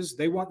coaches,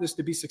 they want this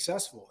to be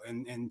successful.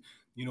 And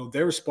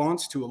their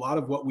response to a lot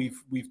of what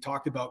we've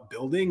talked about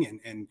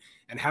building and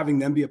having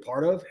them be a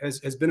part of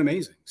has been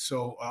amazing.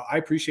 So I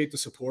appreciate the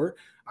support.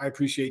 I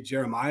appreciate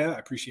Jeremiah. I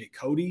appreciate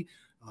Cody.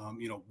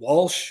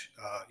 Walsh,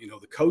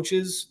 the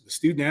coaches, the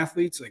student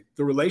athletes, like,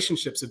 the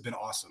relationships have been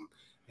awesome.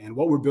 And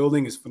what we're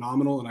building is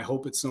phenomenal. And I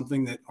hope it's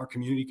something that our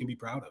community can be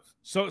proud of.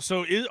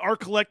 So are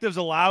collectives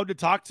allowed to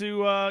talk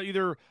to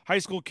either high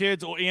school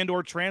kids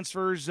or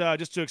transfers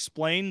just to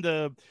explain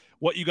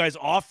what you guys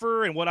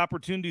offer and what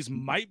opportunities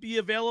might be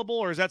available?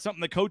 Or is that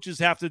something the coaches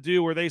have to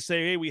do, where they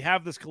say, hey, we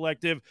have this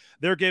collective,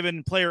 they're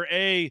giving player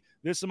A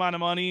this amount of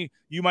money,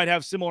 you might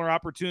have similar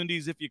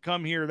opportunities if you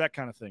come here, that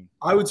kind of thing?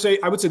 I would say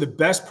the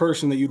best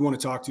person that you'd want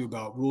to talk to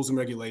about rules and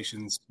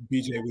regulations,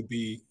 BJ, would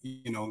be,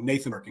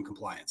 Nathan Burke in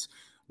compliance.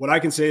 What I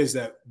can say is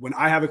that when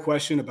I have a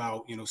question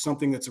about,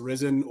 something that's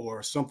arisen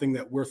or something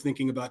that we're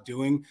thinking about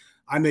doing,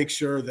 I make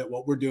sure that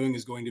what we're doing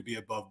is going to be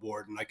above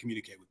board, and I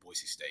communicate with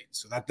Boise State.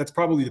 So that's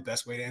probably the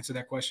best way to answer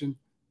that question.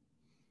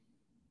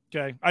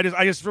 Okay. I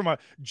just from a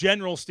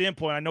general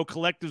standpoint, I know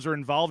collectives are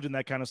involved in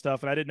that kind of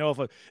stuff. And I didn't know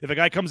if a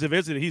guy comes to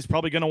visit, he's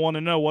probably going to want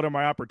to know, what are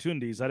my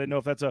opportunities? I didn't know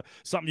if that's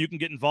something you can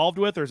get involved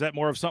with, or is that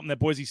more of something that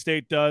Boise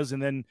State does?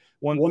 And then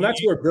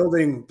that's where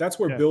building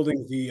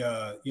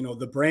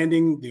the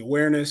branding, the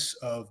awareness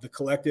of the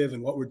collective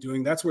and what we're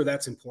doing. That's where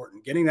that's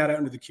important. Getting that out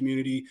into the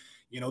community,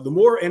 the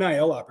more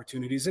NIL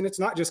opportunities, and it's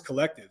not just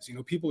collectives,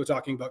 people are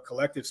talking about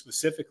collectives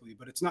specifically,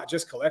 but it's not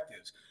just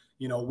collectives.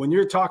 when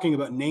you're talking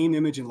about name,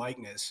 image, and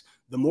likeness,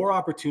 the more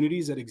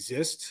opportunities that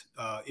exist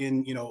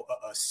in,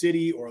 a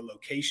city or a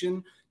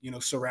location,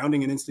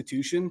 surrounding an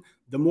institution,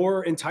 the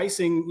more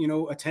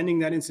enticing, attending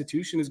that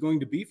institution is going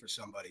to be for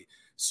somebody.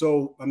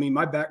 So, I mean,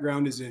 my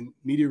background is in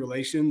media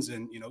relations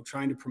and,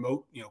 trying to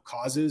promote,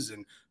 causes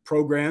and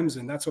programs.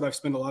 And that's what I've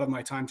spent a lot of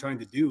my time trying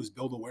to do, is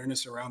build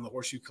awareness around the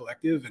Horseshoe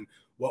Collective and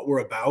what we're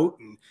about,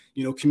 and,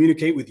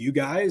 communicate with you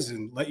guys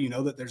and let you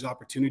know that there's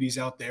opportunities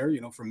out there,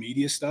 for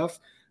media stuff.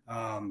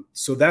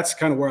 So that's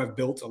kind of where I've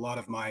built a lot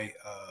of my,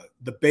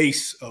 the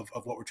base of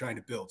what we're trying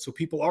to build. So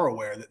people are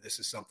aware that this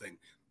is something.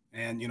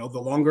 And, the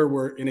longer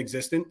we're in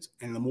existence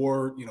and the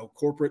more,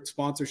 corporate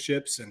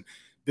sponsorships and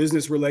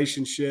business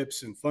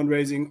relationships and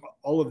fundraising,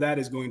 all of that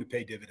is going to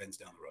pay dividends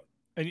down the road.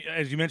 And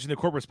as you mentioned, the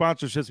corporate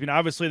sponsorships, I mean,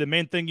 obviously the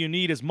main thing you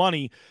need is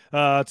money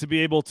to be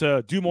able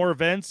to do more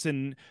events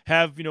and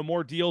have,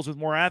 more deals with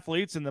more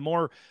athletes. And the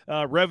more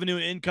revenue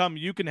income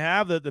you can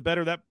have, the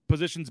better that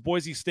positions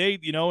Boise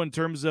State, in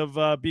terms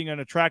of being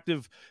an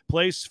attractive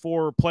place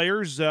for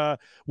players.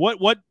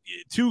 What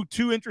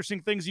two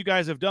interesting things you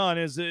guys have done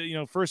is,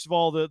 first of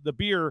all, the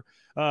beer.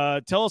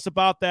 Tell us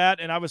about that.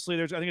 And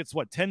obviously I think it's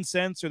 10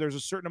 cents, or there's a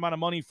certain amount of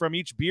money from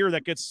each beer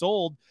that gets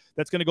sold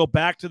that's going to go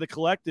back to the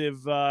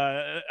collective.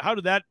 How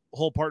did that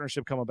whole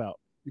partnership come about?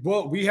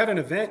 Well, we had an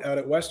event out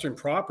at Western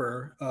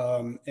proper,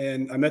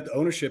 and I met the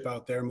ownership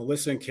out there,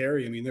 Melissa and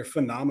Carrie. I mean, they're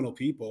phenomenal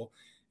people.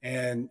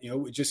 And,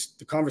 just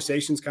the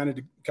conversations kind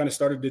of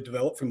started to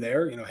develop from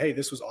there. Hey,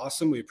 this was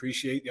awesome. We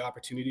appreciate the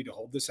opportunity to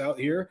hold this out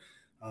here.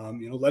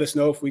 Let us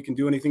know if we can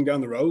do anything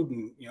down the road.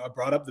 And, I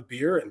brought up the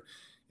beer,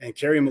 and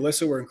Carrie and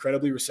Melissa were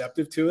incredibly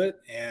receptive to it.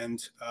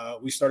 And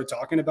we started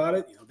talking about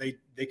it.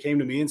 They came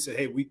to me and said,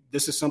 hey,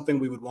 this is something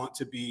we would want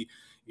to be,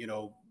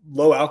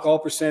 low alcohol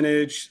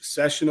percentage,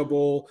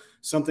 sessionable,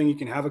 something you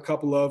can have a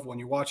couple of when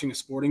you're watching a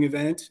sporting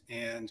event.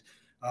 And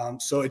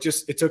so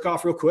it took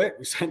off real quick.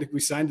 We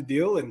signed a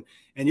deal, and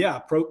yeah,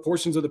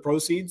 portions of the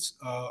proceeds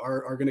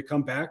are going to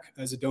come back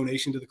as a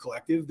donation to the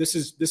collective. This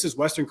is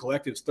Western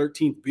Collective's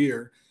 13th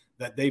beer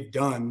that they've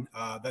done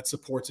that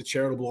supports a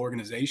charitable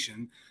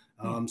organization.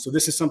 So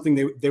this is something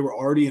they were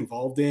already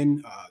involved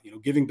in,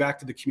 giving back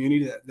to the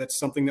community. That's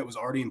something that was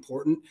already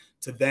important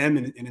to them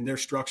and in their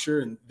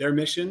structure and their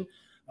mission.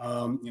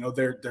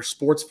 They're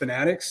sports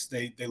fanatics.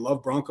 They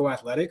love Bronco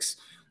athletics.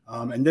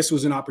 And this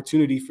was an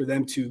opportunity for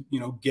them to,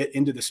 get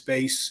into the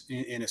space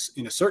in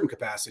a certain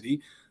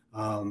capacity.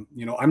 I'm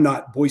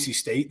not Boise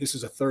State. This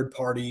is a third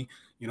party,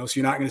 so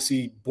you're not going to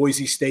see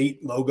Boise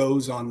State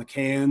logos on the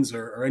cans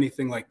or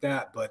anything like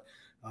that. But,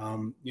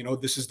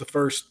 this is the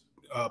first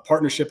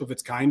partnership of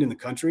its kind in the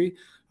country,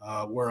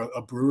 where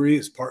a brewery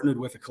is partnered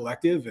with a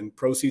collective and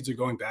proceeds are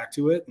going back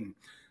to it.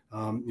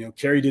 And,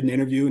 Kerry did an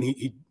interview, and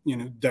he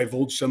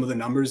divulged some of the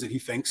numbers that he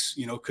thinks,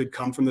 could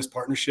come from this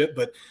partnership.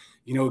 But,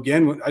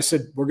 again, when I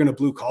said we're going to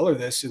blue collar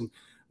this, and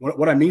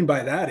what I mean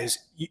by that is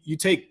you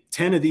take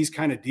 10 of these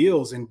kind of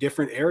deals in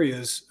different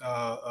areas,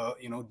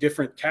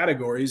 different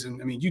categories.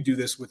 And I mean, you do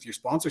this with your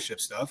sponsorship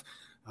stuff.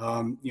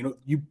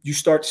 You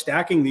start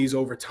stacking these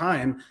over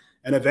time.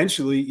 And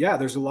eventually,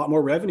 there's a lot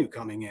more revenue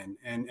coming in.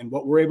 And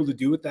what we're able to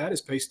do with that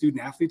is pay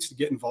student athletes to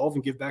get involved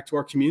and give back to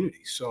our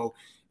community. So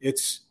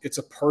it's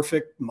a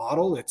perfect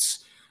model.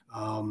 It's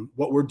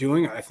what we're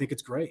doing. I think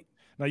it's great.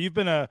 Now, you've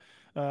been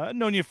I've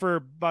known you for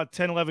about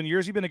 10, 11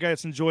 years. You've been a guy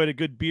that's enjoyed a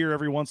good beer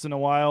every once in a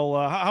while.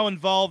 How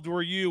involved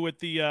were you with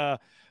the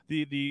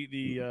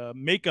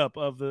makeup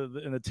of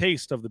and the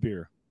taste of the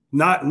beer?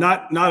 Not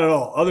at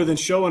all, other than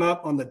showing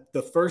up on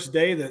the first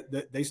day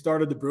that they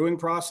started the brewing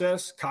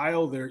process.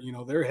 Kyle,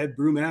 their head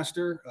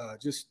brewmaster,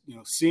 just,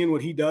 seeing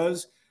what he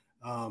does.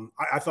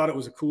 I thought it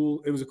was a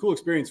cool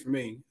experience for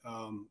me.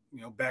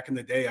 Back in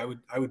the day,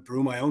 I would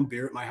brew my own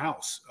beer at my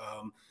house,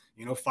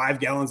 5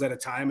 gallons at a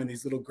time in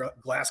these little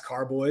glass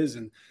carboys.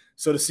 And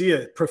so to see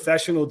a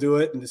professional do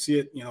it and to see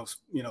it,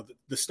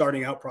 the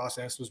starting out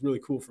process was really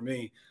cool for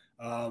me.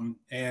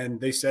 And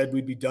they said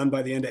we'd be done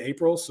by the end of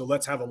April. So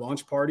let's have a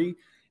launch party.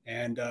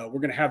 And we're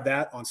going to have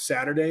that on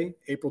Saturday,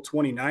 April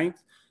 29th.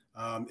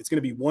 It's going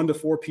to be 1 to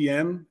 4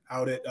 p.m.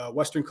 out at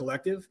Western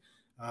Collective.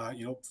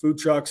 Food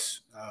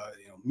trucks,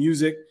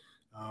 music.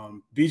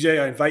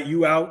 BJ, I invite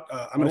you out.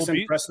 I'm going to send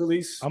a press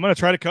release. I'm going to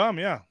try to come.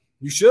 Yeah,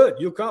 you should.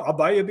 You'll come. I'll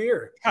buy you a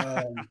beer.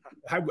 I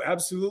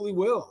absolutely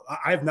will.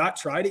 I have not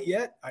tried it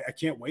yet. I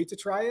can't wait to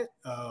try it.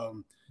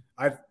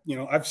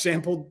 I've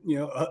sampled,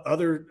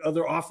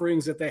 other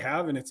offerings that they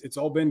have, and it's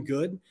all been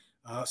good.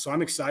 So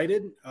I'm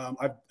excited.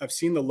 I've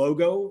seen the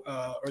logo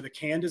or the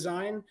can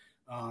design.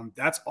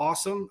 That's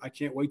awesome. I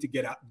can't wait to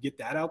get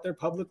that out there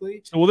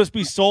publicly. So will this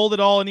be sold at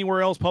all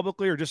anywhere else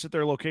publicly, or just at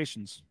their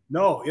locations?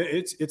 No,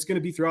 it's going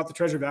to be throughout the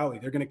Treasure Valley.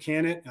 They're going to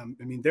can it.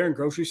 They're in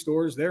grocery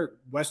stores. They're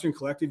Western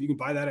Collective. You can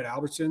buy that at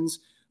Albertsons.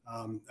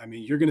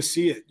 You're going to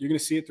see it. You're going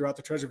to see it throughout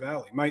the Treasure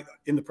Valley.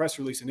 In the press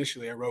release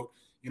initially, I wrote,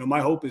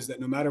 my hope is that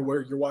no matter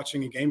where you're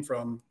watching a game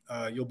from,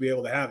 you'll be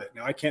able to have it.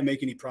 Now, I can't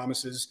make any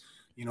promises,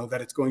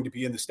 that it's going to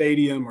be in the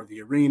stadium or the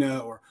arena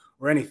or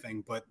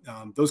anything, but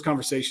those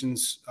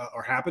conversations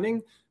are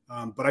happening.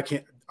 But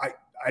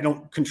I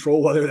don't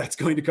control whether that's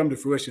going to come to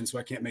fruition, so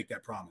I can't make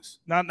that promise.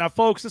 Now,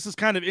 folks, this is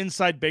kind of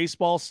inside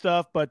baseball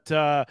stuff, but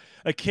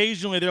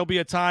occasionally there'll be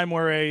a time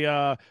where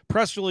a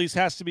press release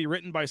has to be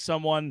written by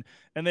someone,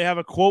 and they have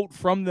a quote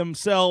from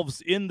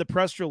themselves in the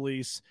press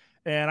release.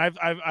 And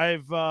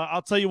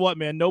I'll tell you what,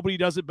 man, nobody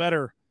does it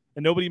better,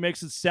 and nobody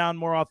makes it sound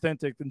more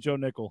authentic than Joe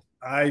Nickell.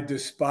 I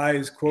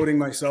despise quoting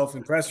myself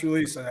in press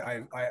release.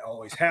 I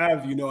always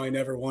have. I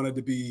never wanted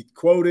to be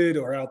quoted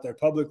or out there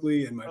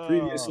publicly in my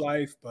previous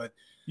life, but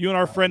you and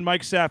our friend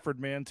Mike Safford,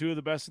 man, two of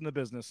the best in the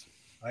business.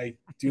 I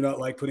do not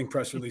like putting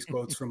press release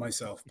quotes for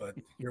myself, but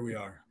here we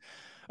are.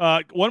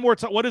 One more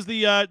time. What is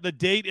the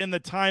date and the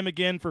time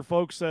again for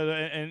folks,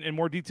 and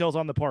more details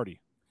on the party?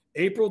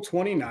 April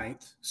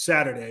 29th,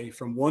 Saturday,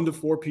 from 1 to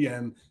 4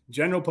 p.m.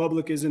 General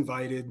public is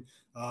invited.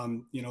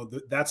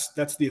 That's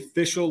the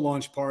official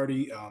launch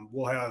party.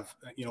 We'll have,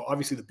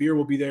 obviously the beer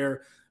will be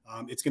there.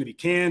 It's going to be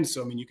canned.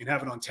 So, you can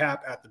have it on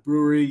tap at the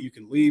brewery. You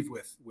can leave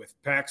with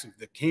packs of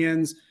the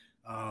cans.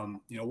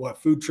 We'll have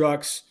food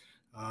trucks.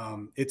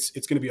 It's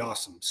going to be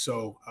awesome.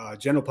 So,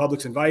 general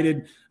public's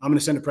invited. I'm going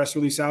to send a press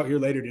release out here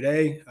later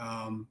today.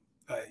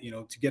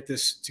 To get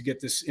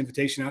this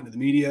invitation out into the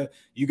media.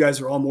 You guys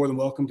are all more than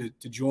welcome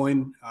to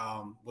join.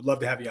 Would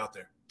love to have you out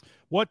there.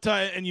 What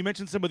and you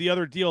mentioned some of the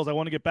other deals. I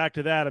want to get back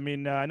to that.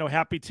 I know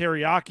Happy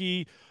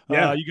Teriyaki.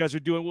 Yeah. You guys are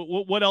doing.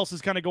 What else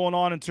is kind of going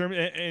on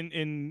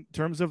in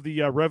terms of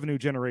the revenue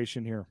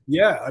generation here?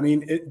 Yeah,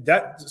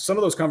 some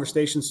of those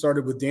conversations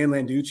started with Dan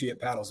Landucci at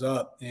Paddles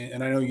Up,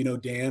 and I know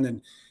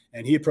Dan,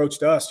 and he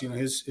approached us.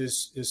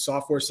 His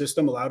software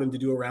system allowed him to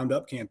do a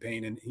roundup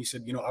campaign, and he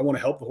said, I want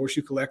to help the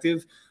Horseshoe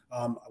Collective.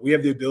 We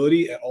have the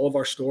ability at all of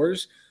our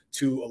stores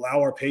to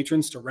allow our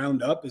patrons to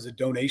round up as a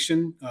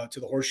donation to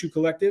the Horseshoe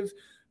Collective.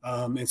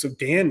 And so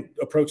Dan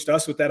approached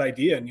us with that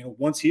idea. And,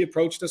 once he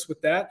approached us with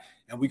that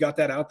and we got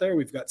that out there,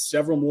 we've got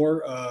several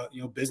more,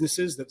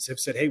 businesses that have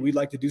said, hey, we'd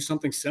like to do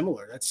something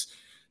similar.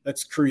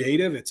 That's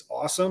creative. It's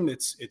awesome.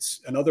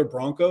 It's another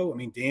Bronco.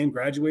 Dan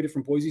graduated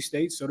from Boise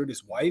State. So did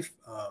his wife.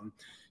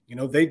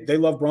 They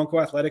love Bronco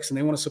athletics and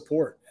they want to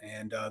support.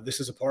 And this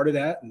is a part of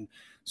that. And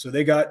so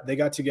they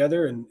got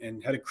together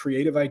and had a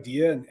creative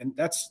idea. And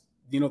that's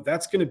going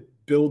to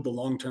build the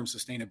long-term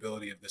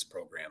sustainability of this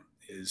program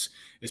is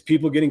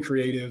people getting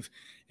creative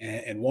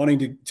and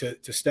wanting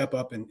to step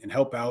up and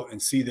help out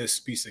and see this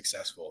be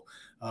successful.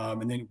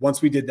 And then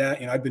once we did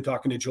that, I've been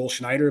talking to Joel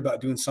Schneider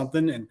about doing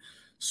something. And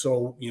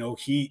so,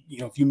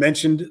 if you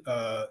mentioned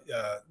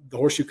the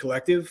Horseshoe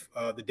Collective,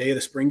 the day of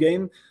the spring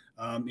game,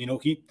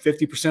 he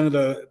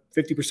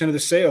 50% of the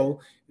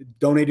sale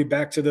donated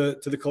back to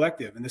the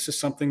collective. And this is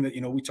something that,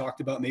 we talked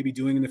about maybe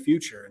doing in the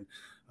future. And,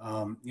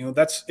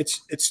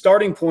 it's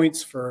starting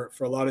points for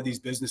a lot of these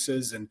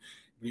businesses, and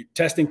you're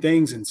testing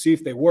things and see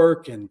if they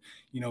work, and,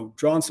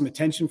 drawing some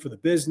attention for the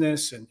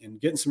business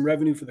and getting some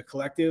revenue for the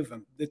collective.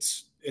 And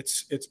it's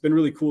been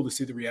really cool to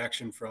see the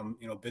reaction from,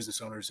 business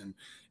owners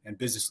and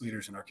business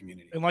leaders in our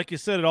community. And like you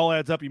said, it all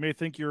adds up. You may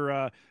think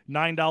your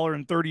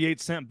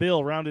 $9.38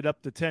 bill rounded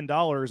up to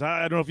 $10.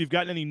 I don't know if you've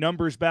gotten any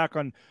numbers back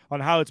on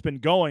how it's been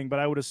going, but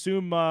I would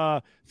assume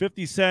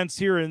 50 cents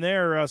here and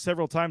there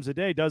several times a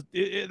day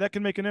that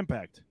can make an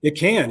impact. It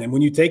can. And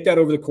when you take that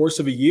over the course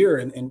of a year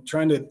and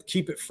trying to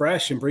keep it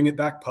fresh and bring it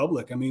back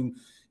public,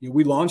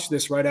 we launched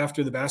this right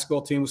after the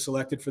basketball team was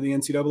selected for the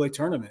NCAA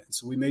tournament.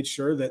 So we made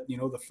sure that,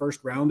 the first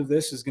round of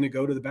this is going to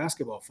go to the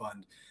basketball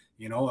fund.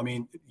 You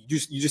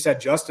just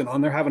had Justin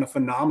on there having a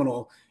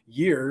phenomenal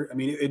year.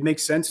 It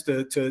makes sense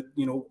to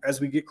as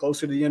we get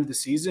closer to the end of the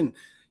season,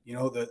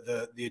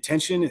 the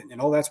attention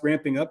and all that's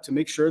ramping up to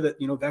make sure that,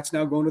 that's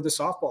now going to the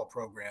softball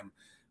program.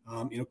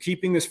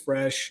 Keeping this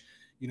fresh,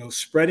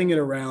 spreading it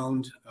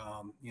around,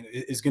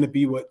 is going to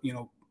be what,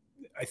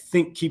 I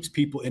think keeps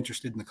people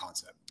interested in the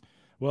concept.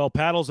 Well,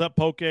 Paddles Up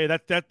Poke,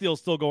 that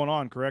deal's still going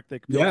on, correct?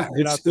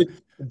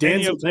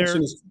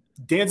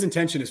 Dan's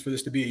intention is for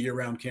this to be a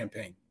year-round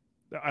campaign.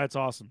 That's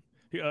awesome.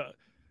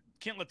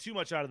 Can't let too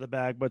much out of the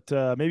bag,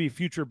 but maybe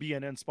future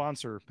BNN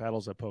sponsor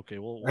Paddles Up Poke.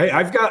 Hey,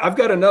 I've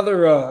got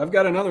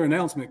another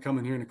announcement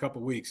coming here in a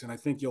couple of weeks, and I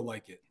think you'll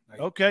like it.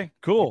 Okay,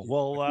 cool.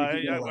 Well,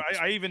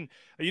 I even,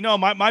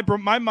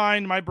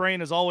 my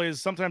brain is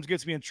always sometimes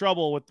gets me in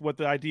trouble with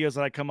the ideas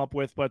that I come up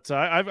with, but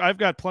I've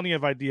got plenty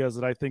of ideas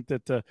that I think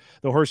that the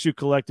Horseshoe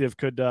Collective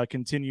could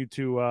continue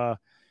to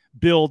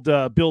build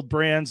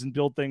brands and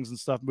build things and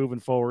stuff moving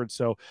forward.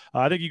 So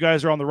I think you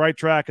guys are on the right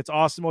track. It's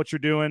awesome what you're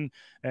doing,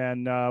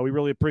 and we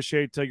really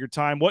appreciate your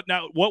time. What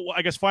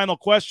I guess final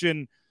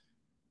question,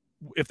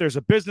 if there's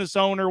a business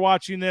owner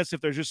watching this,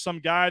 if there's just some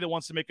guy that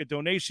wants to make a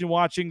donation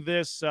watching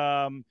this,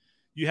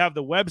 you have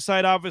the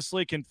website,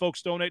 obviously. Can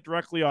folks donate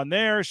directly on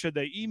there? Should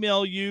they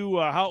email you?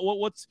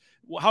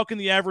 How can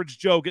the average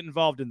Joe get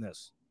involved in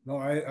this? No,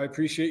 I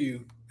appreciate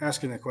you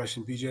asking that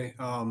question, BJ.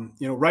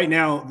 Right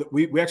now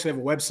we actually have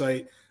a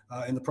website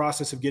in the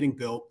process of getting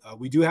built.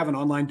 We do have an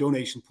online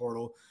donation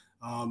portal.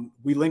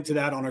 We link to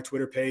that on our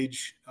Twitter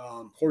page,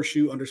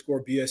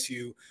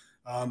 Horseshoe_BSU.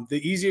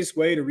 The easiest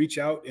way to reach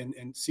out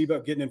and see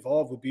about getting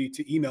involved would be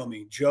to email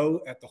me,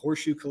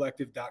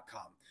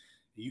 joe@thehorseshoecollective.com.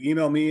 You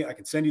email me, I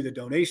can send you the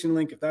donation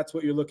link if that's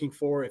what you're looking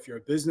for. If you're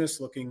a business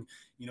looking,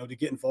 to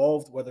get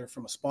involved, whether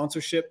from a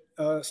sponsorship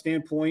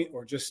standpoint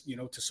or just,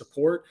 to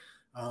support,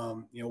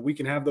 we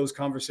can have those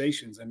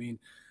conversations. I mean,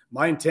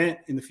 my intent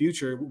in the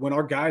future, when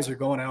our guys are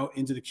going out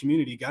into the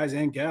community, guys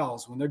and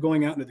gals, when they're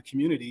going out into the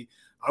community,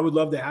 I would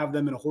love to have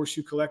them in a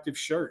Horseshoe Collective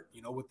shirt,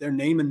 with their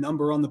name and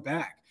number on the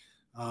back.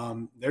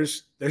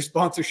 There's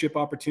sponsorship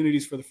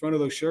opportunities for the front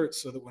of those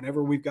shirts so that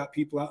whenever we've got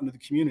people out into the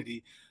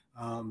community,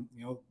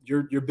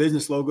 your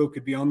business logo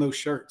could be on those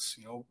shirts,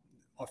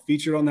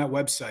 featured on that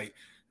website.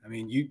 I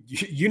mean,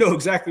 you know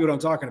exactly what I'm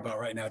talking about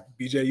right now,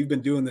 BJ. You've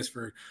been doing this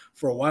for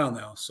a while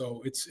now,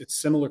 so it's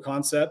similar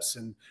concepts.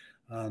 And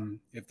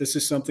if this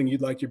is something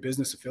you'd like your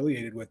business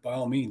affiliated with, by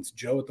all means,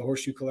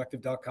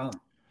 joe@thehorseshoecollective.com.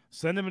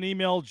 Send him an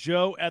email,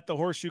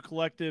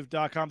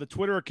 joe@thehorseshoecollective.com. The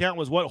Twitter account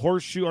was what?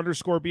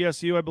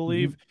 Horseshoe_BSU, I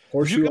believe.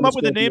 Mm-hmm. Did you come up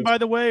with the name, by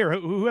the way, or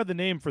who had the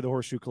name for the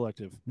Horseshoe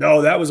Collective?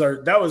 No, that was our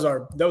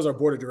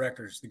board of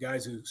directors, the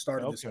guys who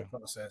started this whole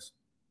process.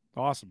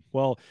 Awesome.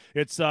 Well,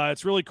 it's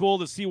really cool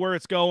to see where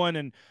it's going,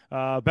 and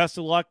best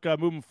of luck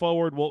moving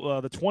forward.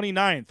 We'll, the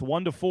 29th,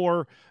 1 to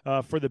 4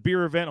 for the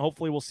beer event.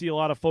 Hopefully we'll see a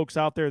lot of folks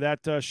out there.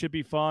 That should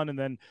be fun, and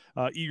then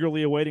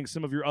eagerly awaiting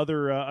some of your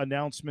other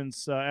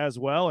announcements as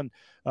well. And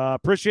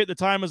appreciate the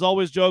time as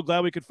always, Joe.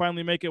 Glad we could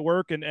finally make it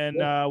work, and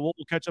we'll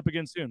catch up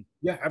again soon.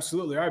 Yeah,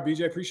 absolutely. All right,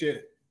 BJ, appreciate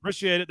it.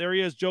 Appreciate it. There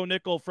he is, Joe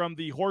Nickell from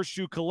the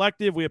Horseshoe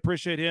Collective. We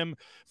appreciate him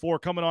for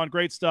coming on.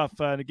 Great stuff.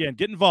 And again,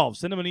 get involved.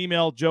 Send him an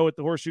email,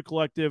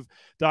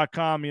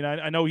 joe@thehorseshoecollective.com.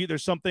 I know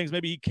there's some things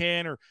maybe he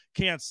can or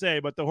can't say,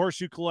 but the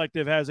Horseshoe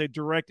Collective has a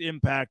direct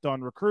impact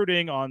on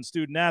recruiting, on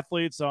student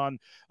athletes, on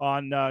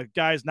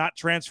guys not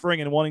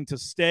transferring and wanting to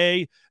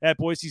stay at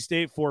Boise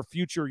State for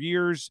future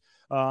years.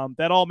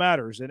 That all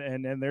matters.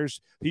 And there's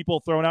people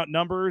throwing out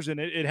numbers, and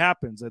it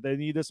happens that they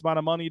need this amount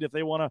of money if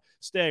they want to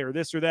stay or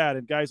this or that.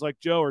 And guys like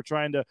Joe are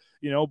trying to,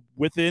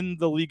 within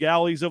the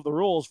legalities of the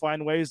rules,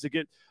 find ways to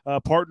get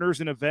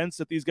partners and events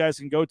that these guys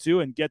can go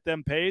to and get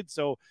them paid.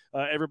 So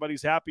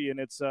everybody's happy, and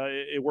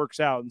it works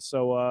out. And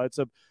so it's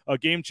a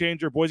game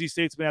changer. Boise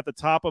State's been at the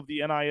top of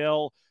the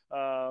NIL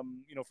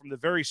from the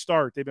very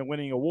start. They've been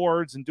winning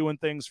awards and doing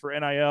things for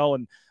NIL,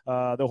 and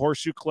the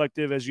Horseshoe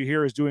Collective, as you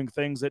hear, is doing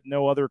things that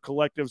no other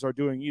collectives are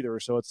doing either.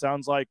 So it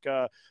sounds like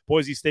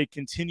Boise State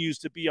continues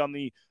to be on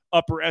the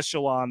upper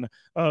echelon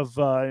of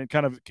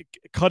kind of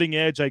cutting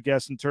edge, I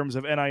guess, in terms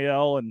of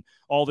NIL and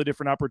all the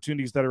different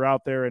opportunities that are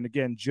out there. And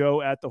again,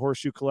 Joe at the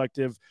Horseshoe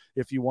Collective,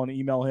 if you want to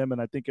email him.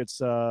 And I think it's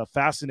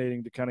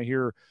fascinating to kind of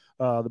hear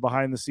the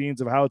behind the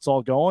scenes of how it's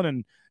all going.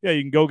 And yeah,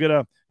 you can go get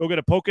a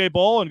poke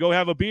bowl and go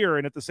have a beer,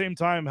 and at the same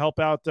time help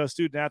out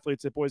student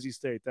athletes at Boise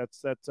State. That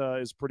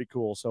is pretty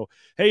cool. So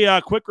hey,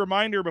 quick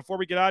reminder before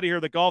we get out of here: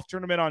 the golf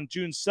tournament on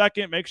June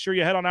 2nd. Make sure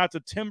you head on out to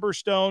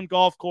Timberstone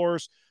Golf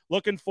Course.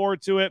 Looking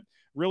forward to it.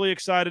 Really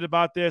excited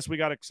about this. We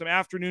got some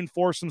afternoon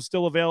foursomes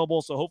still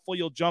available, so hopefully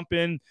you'll jump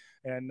in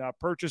and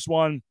purchase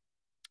one.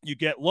 You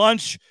get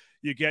lunch,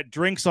 you get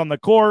drinks on the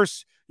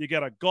course, you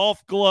get a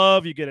golf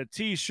glove, you get a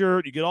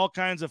T-shirt, you get all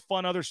kinds of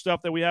fun other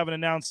stuff that we haven't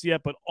announced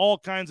yet, but all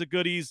kinds of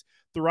goodies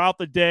throughout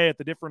the day at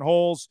the different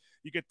holes.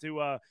 You get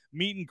to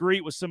meet and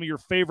greet with some of your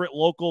favorite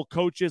local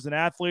coaches and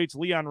athletes.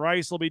 Leon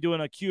Rice will be doing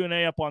a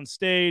Q&A up on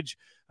stage.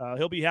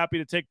 He'll be happy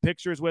to take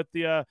pictures with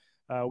you.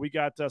 We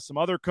got some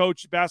other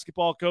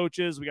basketball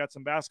coaches. We got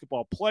some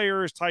basketball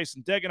players,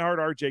 Tyson Degenhardt,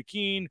 RJ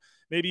Keene,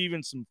 maybe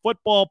even some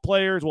football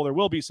players. Well, there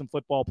will be some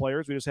football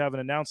players. We just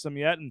haven't announced them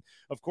yet. And,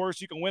 of course,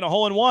 you can win a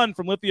hole-in-one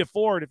from Lithia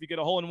Ford if you get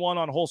a hole-in-one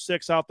on hole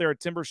 6 out there at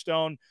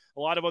Timberstone. A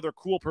lot of other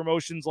cool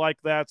promotions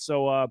like that.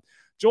 So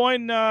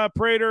join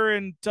Prater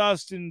and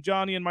Tust and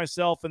Johnny and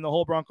myself and the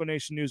whole Bronco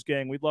Nation News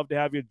gang. We'd love to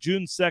have you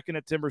June 2nd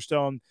at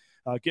Timberstone.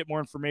 Get more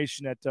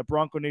information at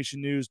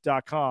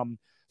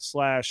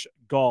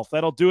bronconationnews.com/golf.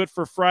 That'll do it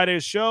for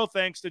Friday's show.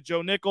 Thanks to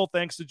Joe Nickell.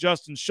 Thanks to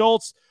Justin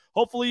Shults.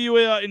 Hopefully you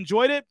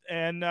enjoyed it,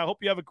 and hope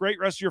you have a great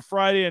rest of your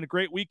Friday and a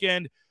great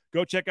weekend.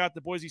 Go check out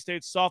the Boise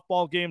State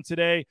softball game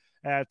today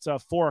at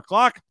 4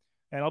 o'clock,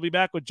 and I'll be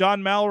back with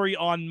John Mallory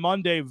on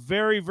Monday.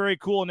 Very, very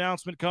cool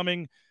announcement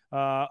coming,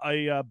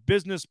 a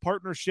business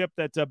partnership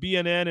that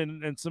BNN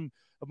and some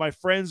of my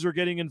friends are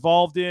getting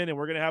involved in, and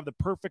we're going to have the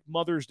perfect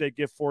Mother's Day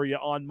gift for you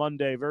on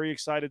Monday. Very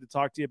excited to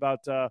talk to you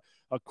about a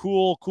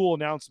cool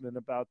announcement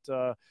about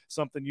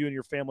something you and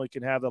your family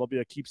can have that'll be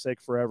a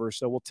keepsake forever.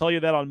 So we'll tell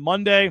you that on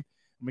Monday, and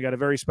we got a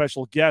very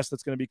special guest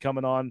that's going to be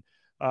coming on.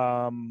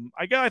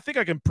 I think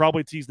I can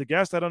probably tease the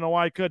guest. I don't know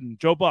why I couldn't.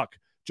 Joe Buck.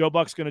 Joe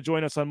Buck's going to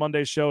join us on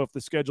Monday's show if the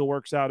schedule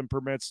works out and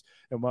permits.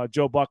 And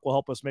Joe Buck will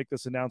help us make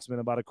this announcement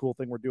about a cool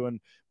thing we're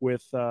doing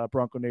with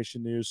Bronco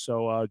Nation News.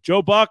 So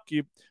Joe Buck,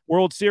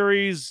 World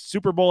Series,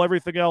 Super Bowl,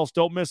 everything else.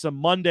 Don't miss a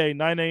Monday,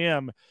 9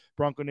 a.m.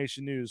 Bronco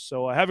Nation News.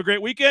 So have a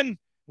great weekend,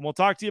 and we'll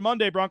talk to you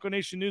Monday. Bronco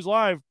Nation News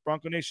Live,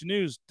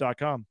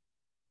 bronconationnews.com.